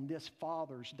today on this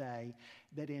Father's Day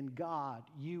that in God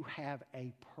you have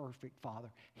a perfect Father.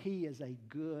 He is a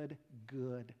good,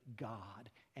 good God,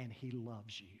 and He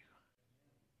loves you.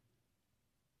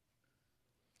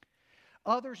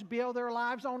 Others build their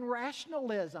lives on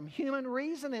rationalism. Human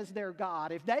reason is their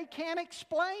God. If they can't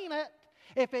explain it,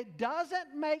 if it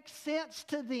doesn't make sense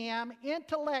to them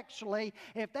intellectually,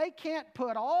 if they can't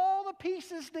put all the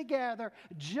pieces together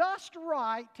just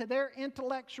right to their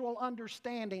intellectual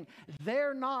understanding,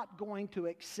 they're not going to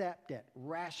accept it.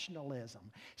 Rationalism.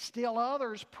 Still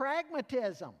others,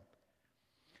 pragmatism.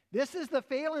 This is the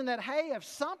feeling that, hey, if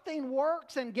something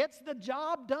works and gets the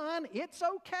job done, it's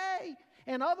okay.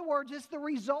 In other words, it's the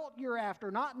result you're after,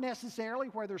 not necessarily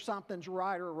whether something's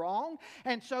right or wrong.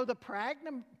 And so the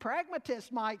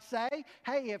pragmatist might say,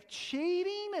 hey, if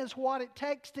cheating is what it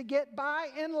takes to get by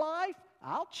in life,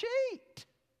 I'll cheat.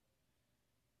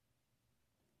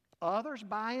 Others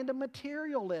buy into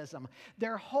materialism.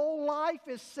 Their whole life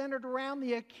is centered around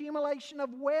the accumulation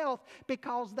of wealth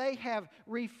because they have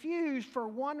refused for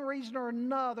one reason or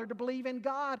another to believe in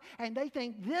God, and they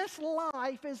think this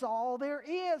life is all there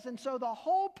is. And so the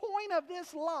whole point of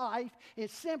this life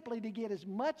is simply to get as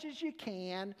much as you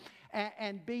can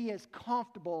and be as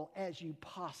comfortable as you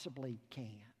possibly can.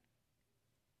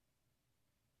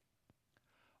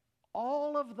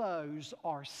 All of those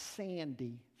are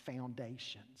sandy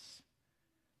foundations.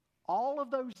 All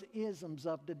of those isms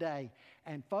of today.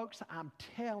 And folks, I'm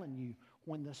telling you,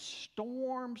 when the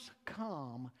storms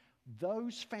come,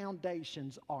 those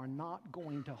foundations are not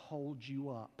going to hold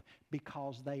you up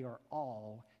because they are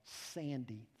all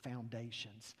sandy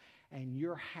foundations. And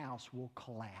your house will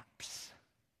collapse.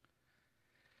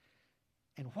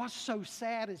 And what's so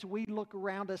sad is we look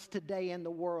around us today in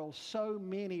the world, so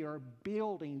many are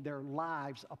building their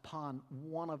lives upon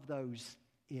one of those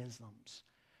isms.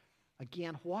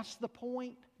 Again, what's the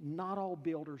point? Not all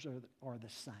builders are the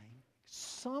same.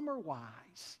 Some are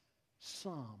wise,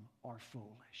 some are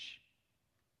foolish.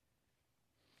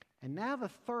 And now the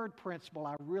third principle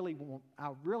I really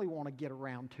want to get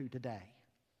around to today.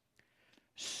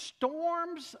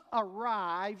 Storms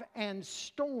arrive and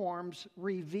storms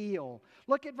reveal.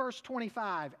 Look at verse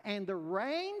 25. And the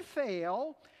rain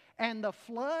fell, and the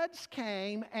floods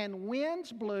came, and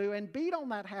winds blew and beat on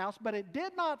that house, but it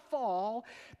did not fall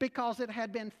because it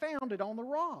had been founded on the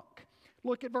rock.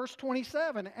 Look at verse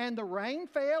 27. And the rain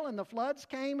fell, and the floods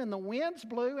came, and the winds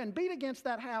blew and beat against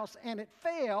that house, and it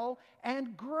fell,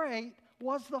 and great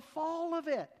was the fall of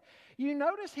it. You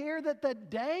notice here that the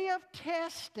day of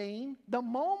testing, the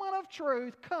moment of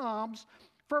truth, comes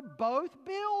for both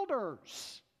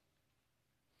builders.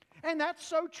 And that's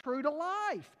so true to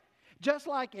life. Just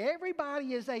like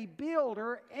everybody is a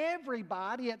builder,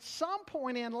 everybody at some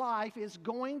point in life is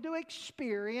going to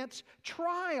experience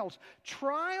trials.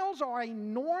 Trials are a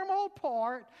normal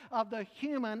part of the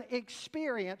human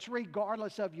experience,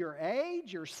 regardless of your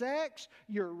age, your sex,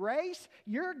 your race.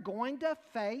 You're going to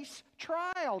face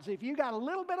trials. If you got a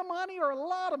little bit of money or a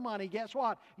lot of money, guess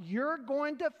what? You're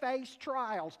going to face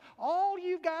trials. All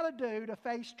you've got to do to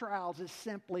face trials is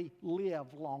simply live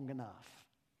long enough.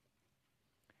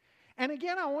 And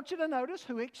again, I want you to notice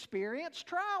who experienced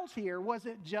trials here. Was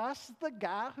it just the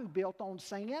guy who built on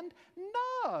sand?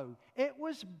 No, it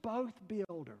was both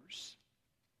builders.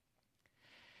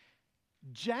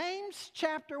 James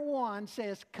chapter 1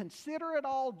 says, "Consider it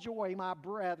all joy, my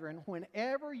brethren,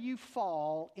 whenever you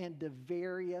fall into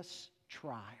various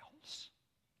trials."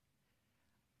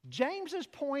 James is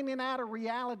pointing out a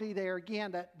reality there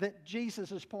again that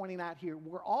Jesus is pointing out here.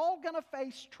 We're all going to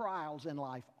face trials in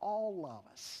life, all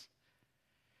of us.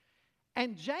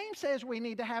 And James says we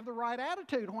need to have the right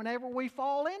attitude whenever we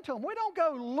fall into them. We don't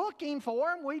go looking for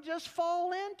them, we just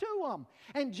fall into them.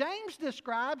 And James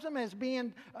describes them as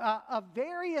being of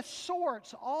various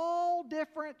sorts, all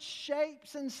different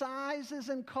shapes and sizes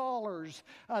and colors.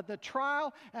 The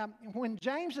trial, when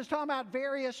James is talking about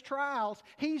various trials,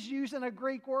 he's using a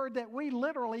Greek word that we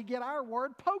literally get our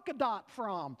word polka dot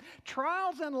from.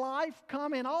 Trials in life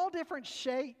come in all different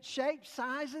shapes,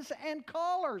 sizes, and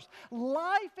colors.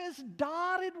 Life is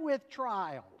dotted with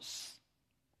trials.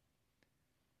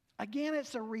 Again,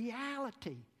 it's a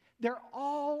reality. They're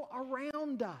all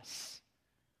around us.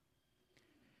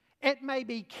 It may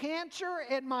be cancer,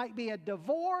 it might be a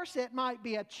divorce, it might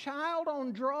be a child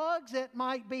on drugs, it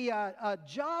might be a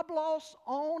job loss,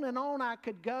 on and on I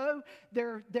could go.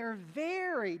 They're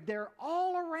varied, they're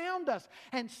all around us.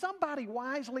 And somebody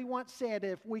wisely once said,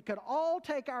 if we could all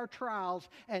take our trials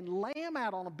and lay them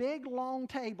out on a big long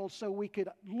table so we could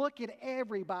look at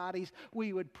everybody's,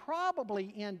 we would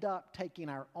probably end up taking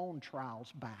our own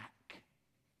trials back.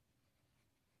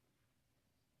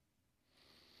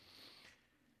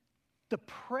 The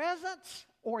presence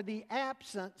or the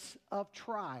absence of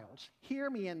trials, hear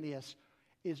me in this,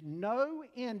 is no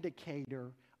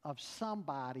indicator of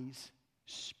somebody's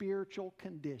spiritual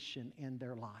condition in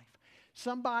their life.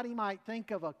 Somebody might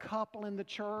think of a couple in the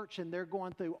church and they're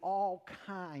going through all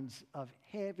kinds of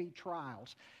heavy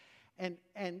trials. And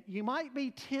you might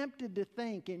be tempted to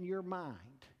think in your mind,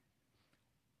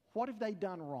 what have they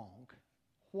done wrong?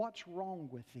 What's wrong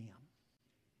with them?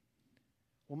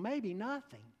 Well, maybe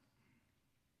nothing.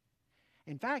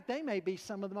 In fact, they may be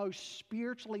some of the most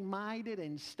spiritually minded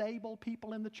and stable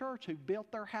people in the church who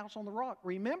built their house on the rock.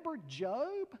 Remember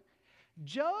Job?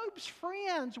 Job's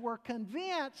friends were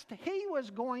convinced he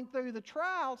was going through the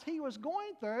trials he was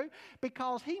going through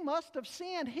because he must have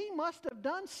sinned. He must have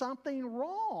done something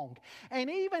wrong. And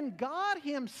even God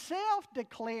himself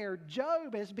declared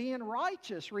Job as being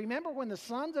righteous. Remember when the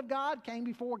sons of God came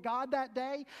before God that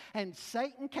day and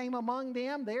Satan came among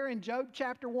them there in Job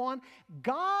chapter 1?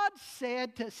 God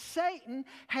said to Satan,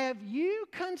 "Have you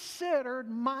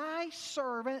considered my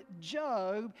servant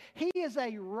Job? He is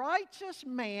a righteous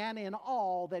man in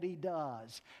all that he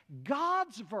does."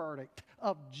 God's verdict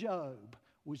of Job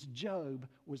was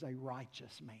a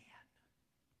righteous man.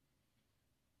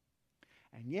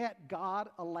 And yet God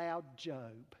allowed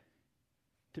Job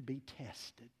to be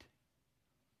tested.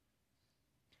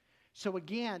 So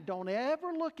again, don't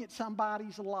ever look at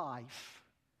somebody's life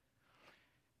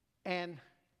and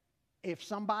if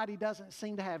somebody doesn't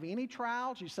seem to have any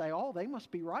trials, you say, oh, they must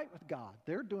be right with God.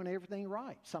 They're doing everything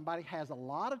right. Somebody has a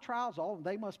lot of trials, oh,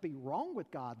 they must be wrong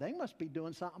with God. They must be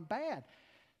doing something bad.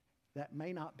 That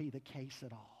may not be the case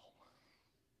at all.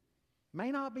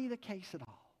 May not be the case at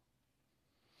all.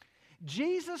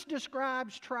 Jesus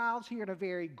describes trials here in a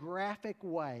very graphic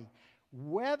way.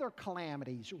 Weather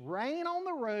calamities, rain on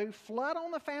the roof, flood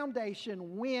on the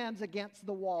foundation, winds against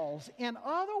the walls. In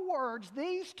other words,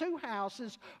 these two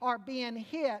houses are being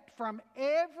hit from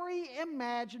every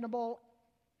imaginable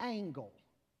angle.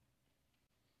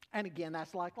 And again,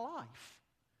 that's like life.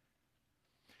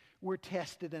 We're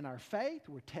tested in our faith,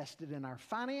 we're tested in our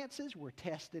finances, we're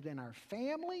tested in our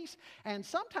families, and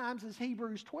sometimes, as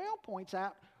Hebrews 12 points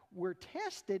out, we're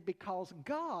tested because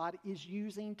God is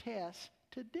using tests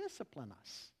to discipline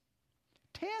us.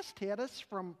 Tests hit us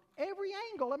from every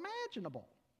angle imaginable.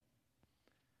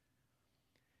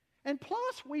 And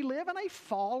plus, we live in a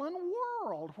fallen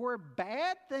world where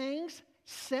bad things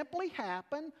simply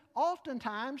happen,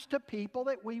 oftentimes to people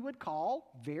that we would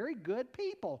call very good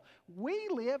people. We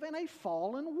live in a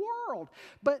fallen world.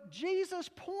 But Jesus'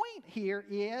 point here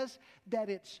is that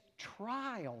it's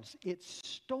trials, it's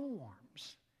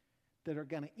storms that are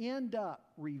going to end up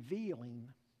revealing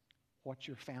what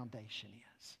your foundation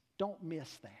is. Don't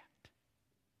miss that.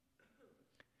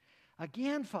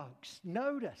 Again, folks,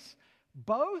 notice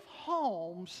both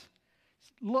homes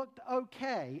looked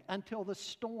okay until the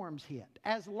storms hit.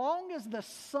 As long as the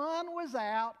sun was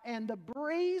out and the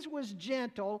breeze was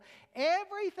gentle,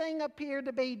 everything appeared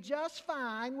to be just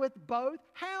fine with both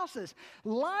houses.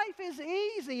 Life is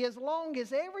easy as long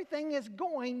as everything is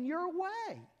going your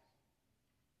way.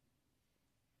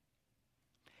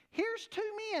 Here's two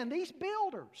men, these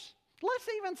builders. Let's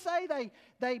even say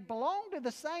they belong to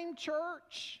the same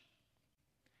church,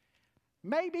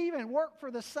 maybe even work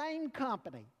for the same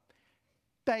company.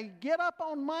 They get up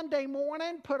on Monday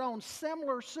morning, put on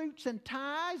similar suits and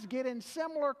ties, get in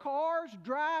similar cars,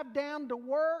 drive down to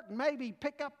work, maybe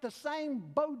pick up the same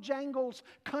Bojangles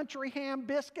country ham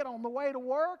biscuit on the way to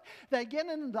work. They get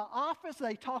into the office,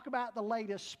 they talk about the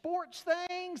latest sports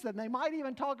things, and they might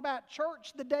even talk about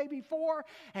church the day before,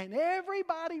 and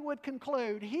everybody would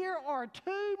conclude, here are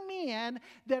two men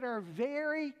that are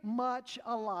very much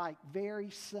alike,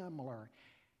 very similar.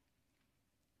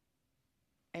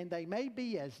 And they may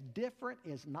be as different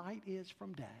as night is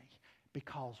from day,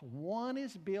 because one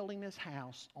is building his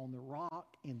house on the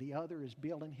rock and the other is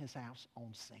building his house on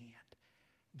sand.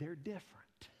 They're different.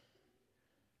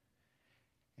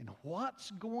 And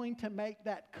what's going to make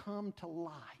that come to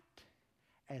light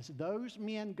as those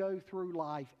men go through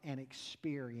life and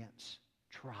experience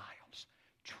trials?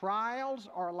 Trials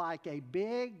are like a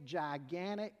big,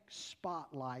 gigantic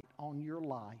spotlight on your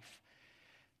life.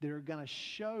 They're going to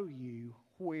show you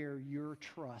where your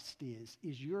trust is.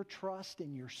 Is your trust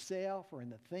in yourself or in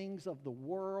the things of the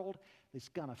world that's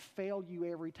going to fail you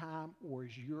every time, or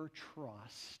is your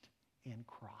trust in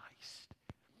Christ?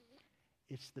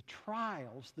 It's the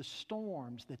trials, the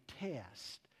storms, the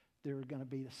tests that are going to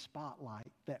be the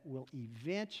spotlight that will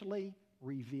eventually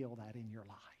reveal that in your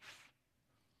life.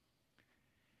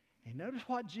 And notice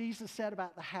what Jesus said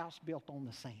about the house built on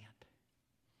the sand.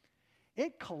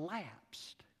 It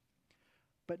collapsed.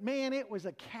 But man, it was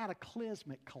a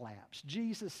cataclysmic collapse.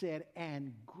 Jesus said,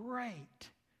 and great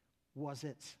was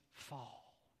its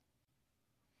fall.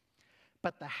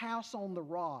 But the house on the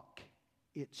rock,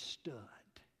 it stood.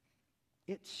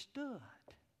 It stood.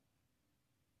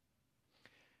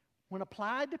 When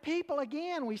applied to people,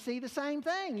 again, we see the same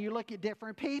thing. You look at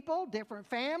different people, different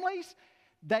families.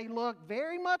 They look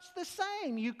very much the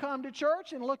same. You come to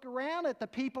church and look around at the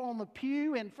people on the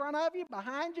pew in front of you,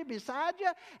 behind you, beside you,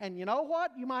 and you know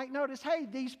what? You might notice, hey,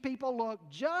 these people look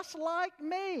just like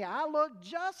me. I look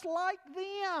just like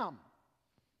them.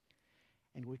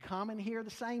 And we come and hear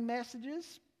the same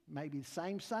messages, maybe the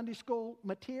same Sunday school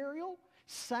material,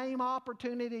 same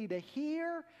opportunity to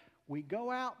hear. We go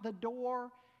out the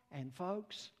door, and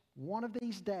folks, one of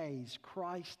these days,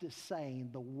 Christ is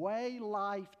saying, the way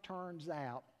life turns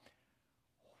out,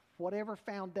 whatever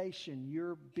foundation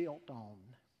you're built on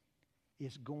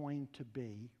is going to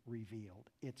be revealed.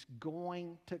 It's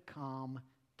going to come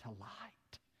to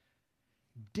light.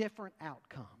 Different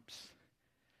outcomes.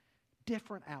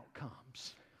 Different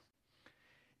outcomes.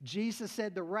 Jesus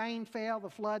said the rain fell, the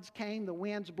floods came, the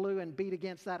winds blew and beat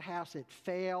against that house. It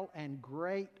fell, and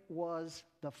great was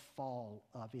the fall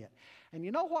of it. And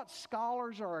you know what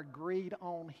scholars are agreed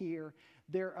on here?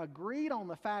 They're agreed on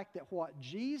the fact that what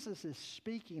Jesus is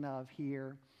speaking of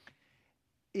here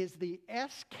is the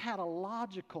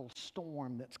eschatological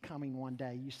storm that's coming one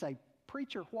day. You say,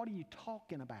 preacher, what are you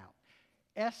talking about?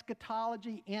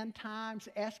 Eschatology, end times,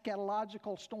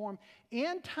 eschatological storm.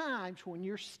 End times when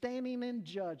you're standing in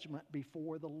judgment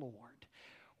before the Lord.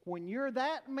 When you're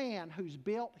that man who's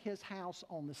built his house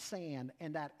on the sand,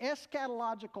 and that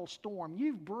eschatological storm,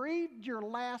 you've breathed your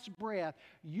last breath,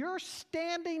 you're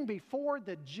standing before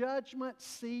the judgment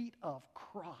seat of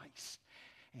Christ.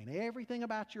 And everything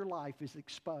about your life is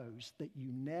exposed that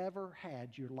you never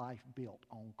had your life built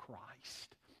on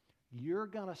Christ. You're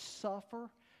going to suffer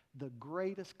the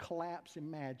greatest collapse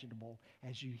imaginable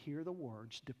as you hear the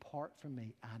words, "Depart from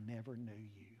me, I never knew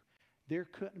you." There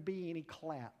couldn't be any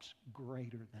collapse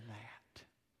greater than that.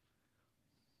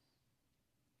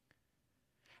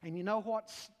 And you know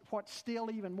what's still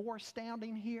even more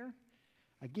astounding here?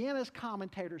 Again, as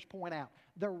commentators point out,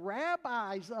 the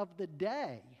rabbis of the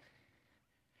day,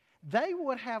 they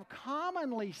would have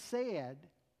commonly said,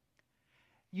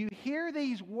 you hear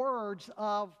these words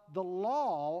of the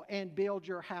law and build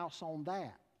your house on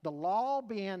that. The law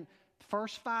being the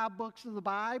first 5 books of the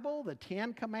Bible, the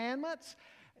 10 Commandments.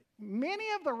 Many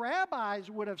of the rabbis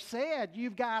would have said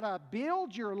you've got to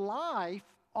build your life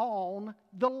on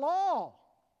the law.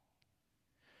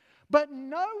 But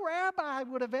no rabbi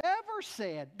would have ever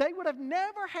said, they would have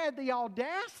never had the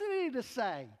audacity to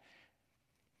say,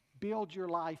 build your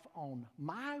life on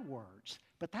my words.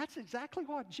 But that's exactly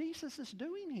what Jesus is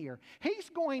doing here. He's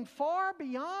going far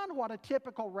beyond what a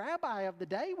typical rabbi of the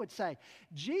day would say.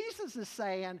 Jesus is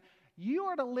saying, you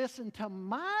are to listen to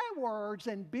my words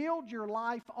and build your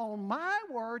life on my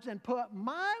words and put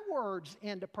my words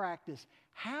into practice.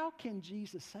 How can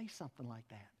Jesus say something like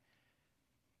that?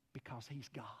 Because he's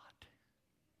God.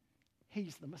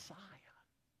 He's the Messiah.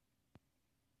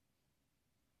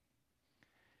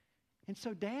 And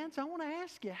so, dads, I want to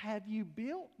ask you, have you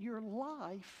built your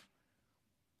life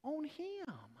on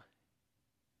him?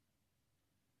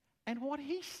 and what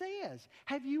He says?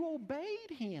 Have you obeyed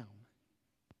Him?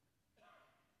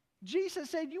 Jesus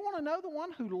said, you want to know the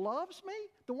one who loves me?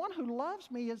 The one who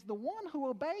loves me is the one who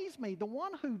obeys me, the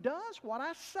one who does what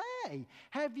I say.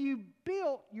 Have you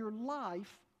built your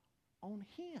life on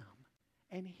Him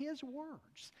and His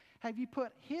words? Have you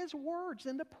put His words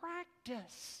into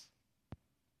practice?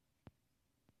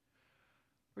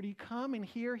 Or do you come and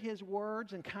hear His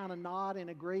words and kind of nod in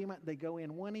agreement? They go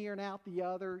in one ear and out the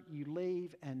other. You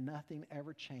leave and nothing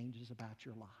ever changes about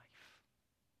your life.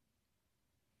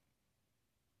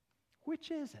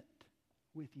 Which is it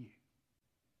with you?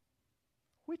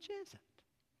 Which is it?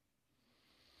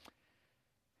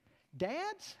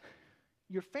 Dads,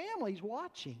 your family's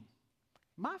watching.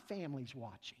 My family's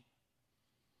watching.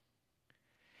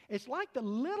 It's like the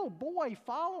little boy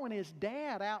following his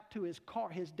dad out to his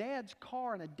dad's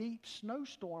car in a deep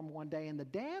snowstorm one day, and the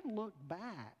dad looked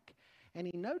back and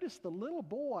he noticed the little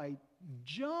boy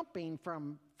jumping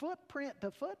from footprint to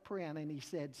footprint, and he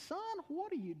said, son,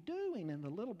 what are you doing? And the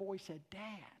little boy said, Dad,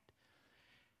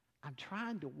 I'm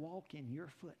trying to walk in your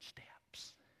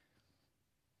footsteps.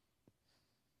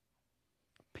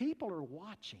 People are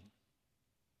watching.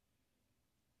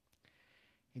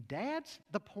 And dads,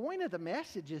 the point of the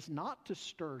message is not to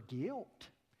stir guilt.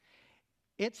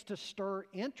 It's to stir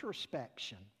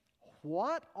introspection.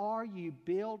 What are you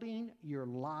building your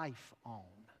life on?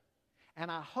 And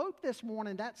I hope this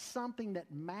morning that's something that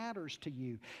matters to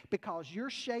you, because you're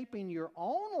shaping your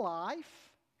own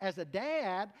life as a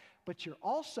dad, but you're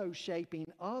also shaping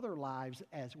other lives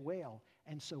as well.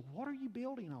 And so what are you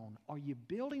building on? Are you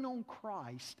building on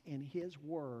Christ and His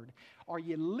Word? Are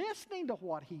you listening to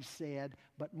what He said?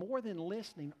 But more than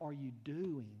listening, are you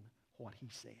doing what He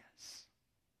says?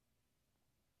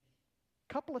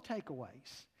 Couple of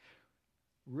takeaways.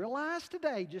 Realize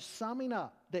today, just summing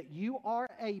up, that you are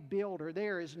a builder.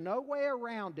 There is no way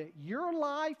around it. Your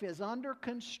life is under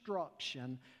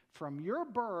construction from your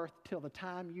birth till the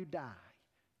time you die.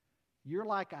 You're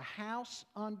like a house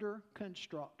under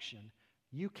construction.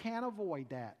 You can't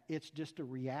avoid that. It's just a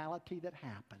reality that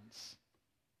happens.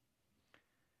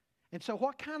 And so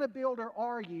what kind of builder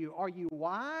are you? Are you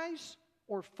wise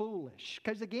or foolish?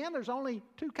 Because again, there's only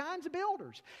two kinds of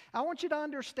builders. I want you to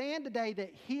understand today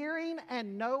that hearing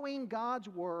and knowing God's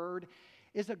Word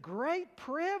is a great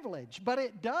privilege, but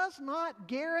it does not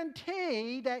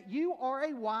guarantee that you are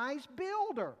a wise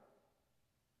builder.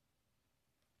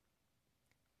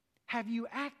 Have you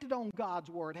acted on God's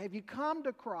Word? Have you come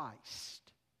to Christ?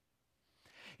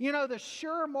 You know, the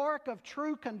sure mark of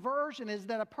true conversion is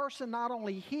that a person not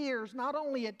only hears, not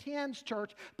only attends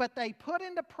church, but they put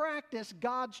into practice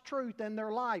God's truth in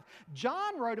their life.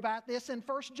 John wrote about this in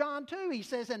 1 John 2. He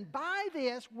says, and by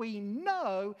this we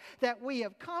know that we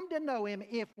have come to know Him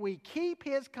if we keep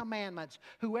His commandments.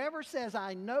 Whoever says,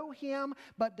 I know Him,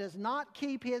 but does not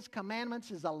keep His commandments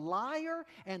is a liar,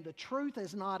 and the truth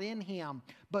is not in him.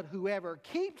 But whoever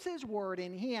keeps His word,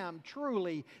 in him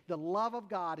truly the love of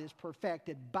God is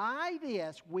perfected. By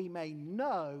this we may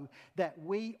know that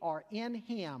we are in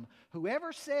Him.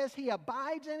 Whoever says he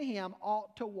abides in Him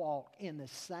ought to walk in the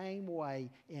same way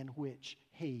in which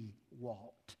He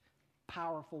walked.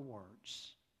 Powerful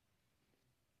words.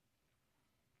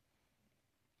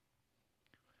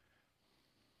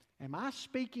 Am I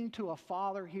speaking to a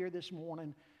father here this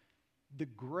morning? The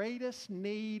greatest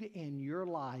need in your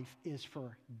life is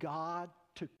for God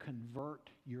to convert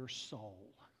your soul.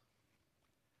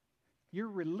 You're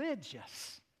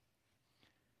religious,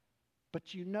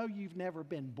 but you know you've never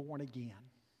been born again.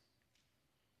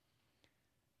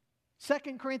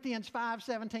 2 Corinthians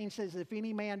 5:17 says, if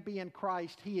any man be in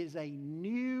Christ, he is a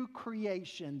new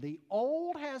creation. The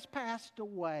old has passed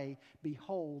away.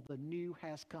 Behold, the new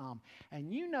has come.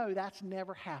 And you know that's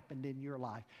never happened in your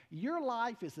life. Your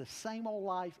life is the same old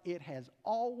life it has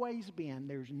always been.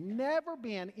 There's never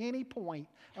been any point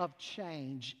of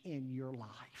change in your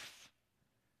life.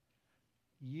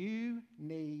 You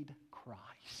need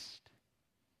Christ.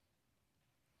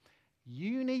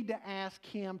 You need to ask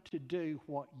Him to do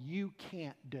what you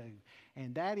can't do,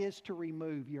 and that is to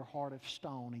remove your heart of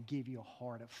stone and give you a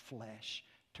heart of flesh,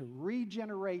 to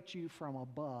regenerate you from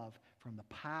above, from the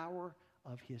power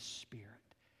of His Spirit.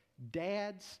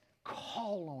 Dads,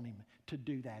 call on Him to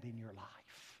do that in your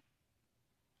life.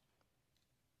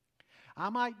 I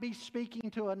might be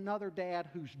speaking to another dad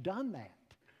who's done that.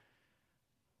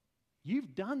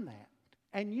 You've done that.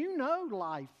 And you know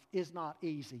life is not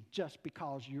easy just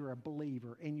because you're a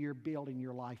believer and you're building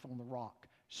your life on the rock.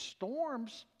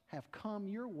 Storms have come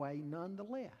your way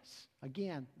nonetheless.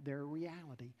 Again, they're a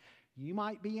reality. You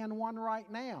might be in one right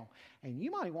now, and you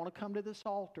might want to come to this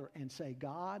altar and say,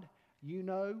 God, you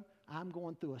know I'm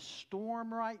going through a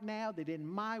storm right now that in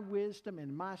my wisdom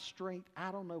and my strength,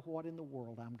 I don't know what in the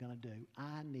world I'm going to do.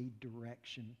 I need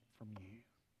direction from you.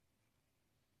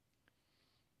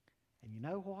 And you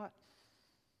know what?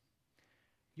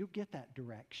 You'll get that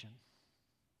direction.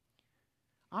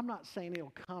 I'm not saying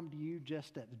it'll come to you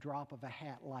just at the drop of a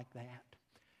hat like that.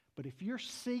 But if you're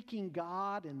seeking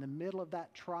God in the middle of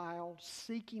that trial,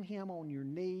 seeking Him on your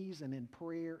knees and in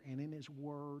prayer and in His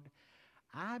Word,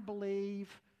 I believe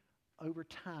over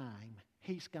time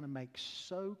He's going to make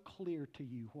so clear to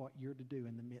you what you're to do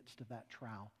in the midst of that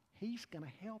trial. He's going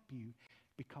to help you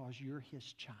because you're His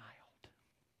child.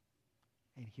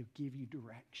 And He'll give you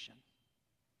direction.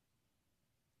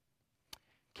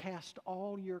 Cast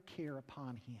all your care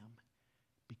upon Him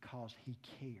because He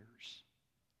cares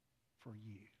for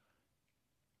you.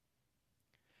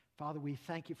 Father, we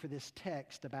thank You for this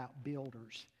text about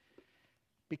builders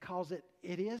because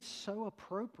it is so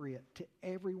appropriate to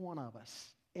every one of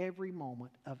us, every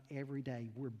moment of every day.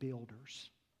 We're builders.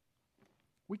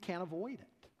 We can't avoid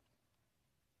it.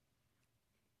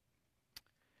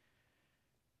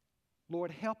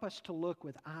 Lord, help us to look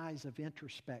with eyes of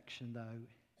introspection, though,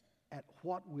 at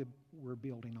what we're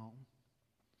building on.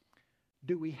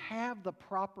 Do we have the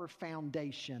proper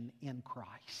foundation in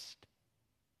Christ?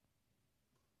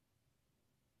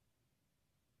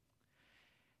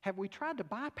 Have we tried to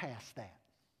bypass that?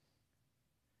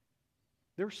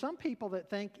 There are some people that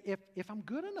think if I'm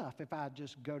good enough, if I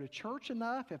just go to church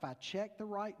enough, if I check the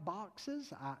right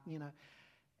boxes,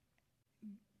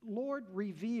 Lord,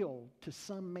 reveal to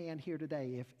some man here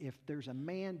today, if there's a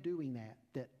man doing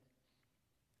that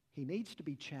he needs to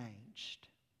be changed.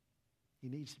 He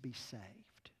needs to be saved.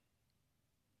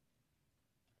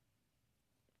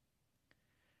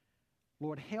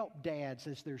 Lord, help dads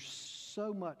as there's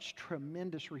so much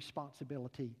tremendous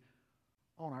responsibility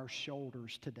on our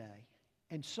shoulders today.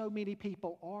 And so many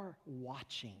people are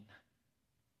watching.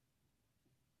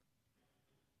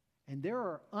 And there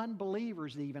are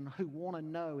unbelievers even who want to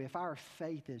know if our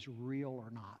faith is real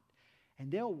or not. And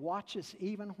they'll watch us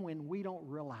even when we don't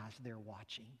realize they're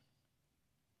watching.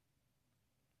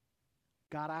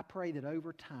 God, I pray that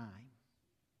over time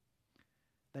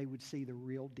they would see the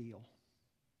real deal.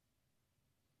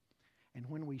 And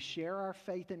when we share our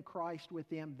faith in Christ with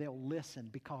them, they'll listen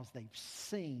because they've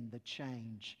seen the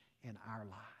change in our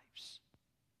lives.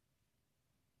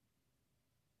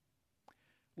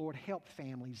 Lord, help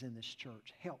families in this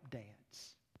church. Help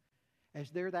dads. As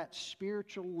they're that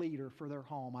spiritual leader for their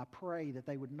home, I pray that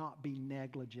they would not be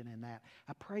negligent in that.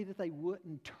 I pray that they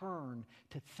wouldn't turn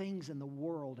to things in the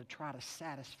world to try to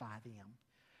satisfy them.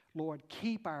 Lord,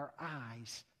 keep our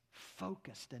eyes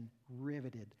focused and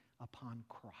riveted upon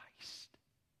Christ,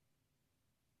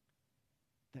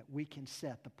 that we can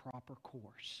set the proper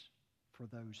course for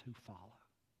those who follow.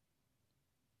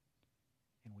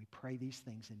 And we pray these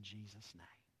things in Jesus' name.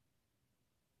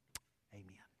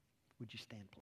 Amen. Would you stand, please?